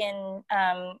take in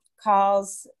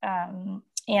calls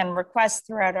and requests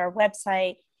throughout our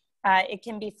website, it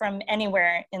can be from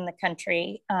anywhere in the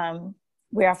country.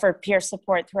 We offer peer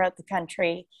support throughout the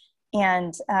country.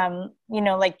 And,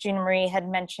 like Gina Marie had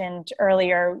mentioned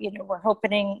earlier, we're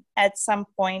hoping at some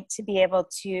point to be able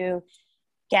to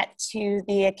get to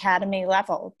the academy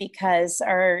level, because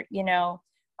our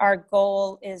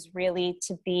goal is really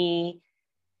to be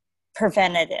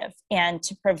preventative and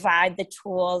to provide the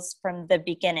tools from the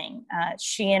beginning.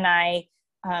 She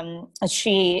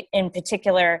in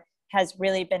particular has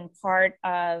really been part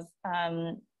of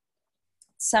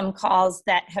some calls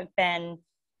that have been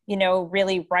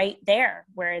really right there,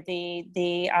 where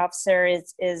the officer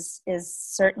is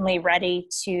certainly ready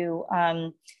to,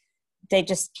 they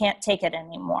just can't take it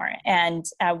anymore. And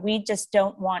we just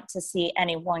don't want to see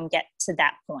anyone get to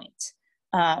that point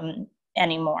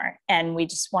anymore. And we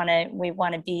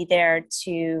want to be there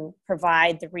to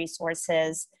provide the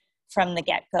resources from the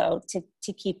get-go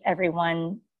to keep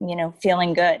everyone,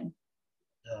 feeling good.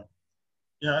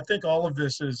 Yeah, I think all of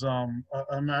this is a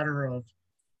matter of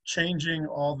changing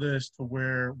all this to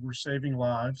where we're saving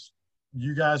lives.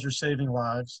 You guys are saving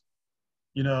lives,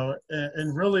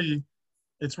 and really,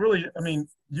 it's really, I mean,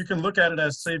 you can look at it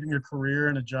as saving a career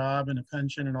and a job and a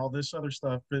pension and all this other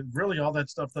stuff, but really all that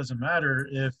stuff doesn't matter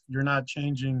if you're not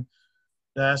changing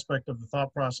the aspect of the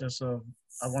thought process of,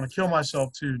 I want to kill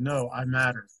myself, to no, I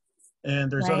matter.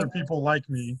 And there's other people like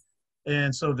me,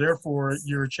 And so therefore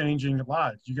you're changing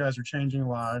lives. You guys are changing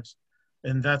lives.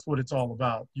 And that's what it's all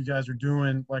about. You guys are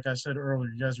doing, like I said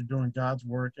earlier, you guys are doing God's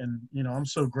work. And, you know, I'm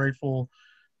so grateful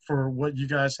for what you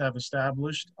guys have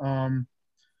established.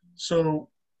 So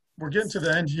we're getting to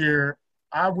the end here.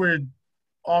 I would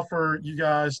offer you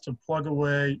guys to plug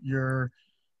away your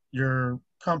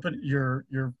company, your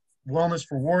Wellness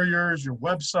for Warriors, your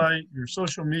website, your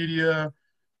social media,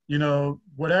 you know,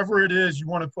 whatever it is you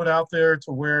want to put out there,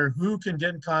 to where who can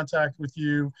get in contact with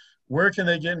you, where can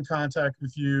they get in contact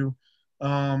with you,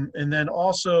 and then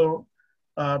also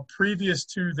previous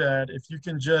to that, if you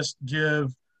can just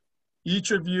give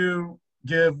each of you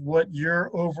give what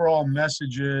your overall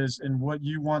message is and what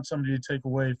you want somebody to take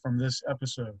away from this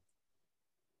episode.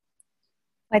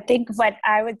 I think what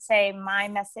I would say my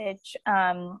message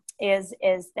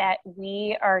is that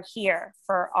we are here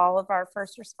for all of our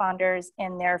first responders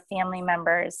and their family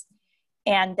members,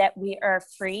 and that we are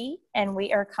free and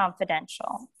we are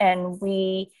confidential, and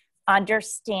we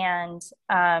understand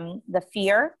the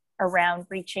fear around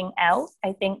reaching out.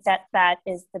 I think that that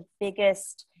is the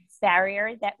biggest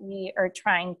barrier that we are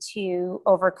trying to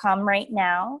overcome right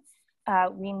now.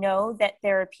 We know that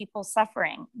there are people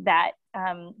suffering, that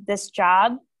this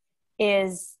job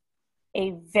is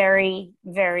a very,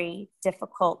 very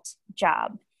difficult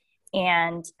job.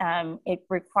 And it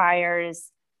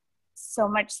requires so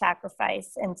much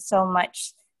sacrifice and so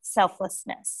much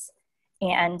selflessness.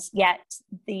 And yet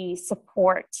the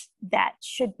support that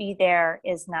should be there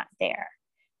is not there.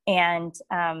 And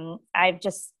I've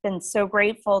just been so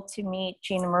grateful to meet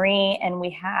Gina Marie, and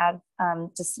we have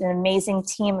just an amazing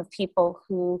team of people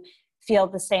who feel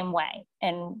the same way.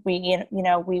 And we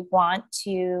want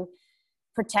to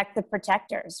protect the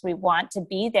protectors. We want to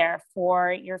be there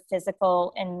for your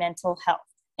physical and mental health.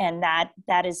 And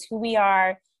that is who we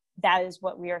are. That is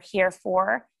what we are here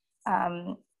for.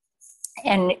 And,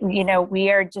 you know,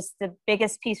 we are just, the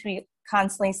biggest piece we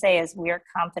constantly say is we are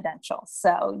confidential.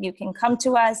 So you can come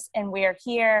to us and we are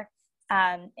here,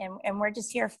 and we're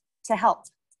just here to help.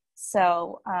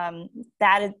 So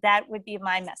that would be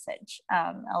my message.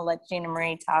 I'll let Gina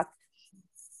Marie talk.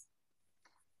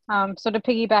 So to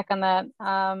piggyback on that,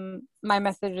 my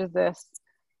message is this: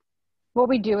 what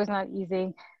we do is not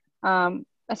easy,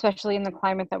 especially in the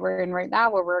climate that we're in right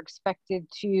now, where we're expected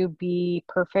to be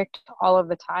perfect all of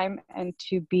the time and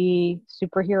to be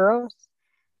superheroes,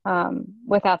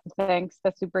 without the thanks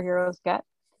that superheroes get.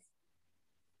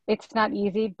 It's not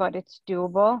easy, but it's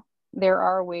doable. There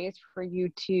are ways for you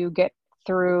to get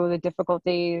through the difficult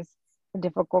days, the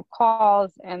difficult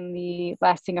calls, and the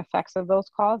lasting effects of those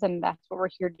calls. And that's what we're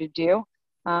here to do.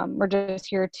 We're just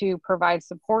here to provide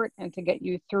support and to get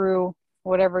you through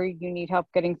whatever you need help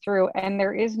getting through. And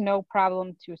there is no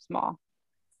problem too small.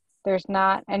 There's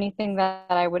not anything that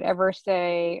I would ever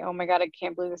say, oh my God, I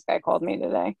can't believe this guy called me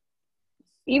today.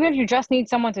 Even if you just need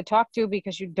someone to talk to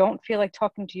because you don't feel like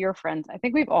talking to your friends. I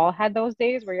think we've all had those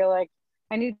days where you're like,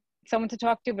 I need someone to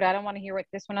talk to, but I don't want to hear what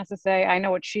this one has to say. I know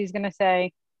what she's going to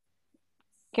say.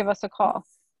 Give us a call.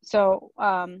 So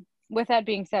with that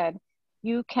being said,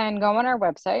 you can go on our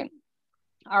website.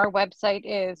 Our website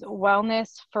is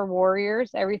Wellness for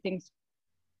Warriors, everything's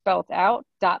spelled out,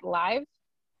 .live.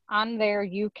 On there,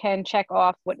 you can check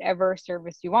off whatever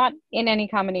service you want in any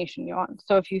combination you want.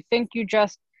 So if you think you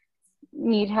just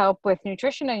need help with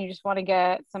nutrition and you just want to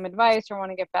get some advice or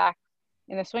want to get back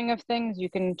in the swing of things, you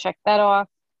can check that off.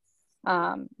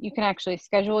 You can actually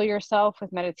schedule yourself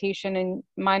with meditation and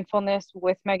mindfulness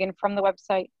with Megan from the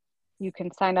website. You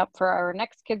can sign up for our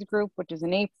next kids group, which is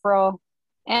in April.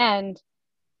 And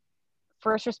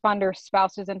first responder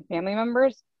spouses and family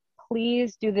members,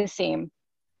 please do the same.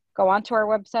 Go onto our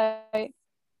website,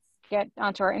 get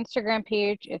onto our Instagram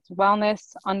page. It's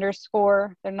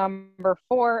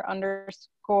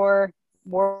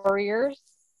wellness_4_warriors.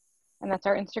 And that's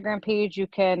our Instagram page. You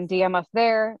can DM us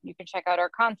there. You can check out our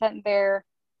content there.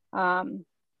 Anyone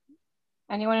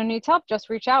who needs help, just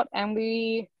reach out. And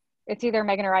it's either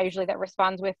Megan or I usually that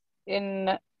responds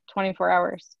within 24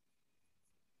 hours.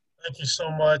 Thank you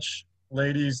so much,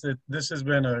 ladies. This has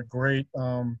been a great,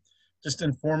 just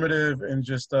informative and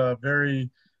just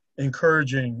very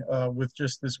encouraging with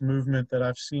just this movement that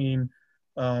I've seen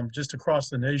just across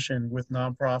the nation with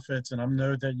nonprofits. And I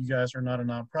know that you guys are not a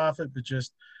nonprofit, but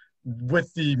just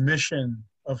with the mission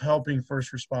of helping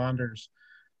first responders.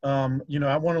 You know,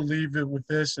 I want to leave it with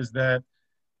this, is that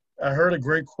I heard a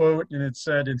great quote, and it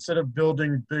said, instead of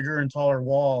building bigger and taller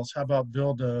walls, how about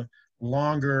build a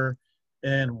longer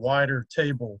and wider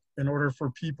table in order for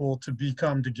people to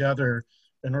come together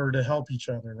in order to help each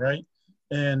other, right?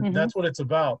 And that's what it's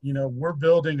about. You know, we're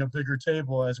building a bigger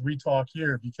table as we talk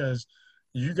here, because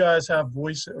you guys have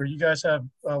voice, or you guys have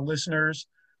listeners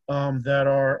that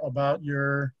are about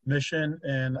your mission,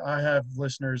 and I have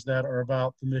listeners that are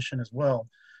about the mission as well.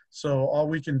 So all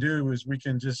we can do is we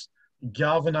can just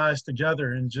galvanize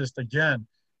together and just, again,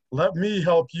 let me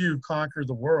help you conquer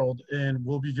the world and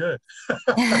we'll be good.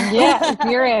 Yeah,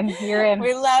 you're in. You're in.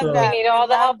 We love So- that. We need all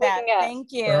the help we that. can get.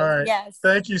 Thank you. All right. Yes.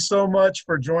 Thank you so much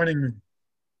for joining me.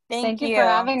 Thank you for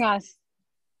having us.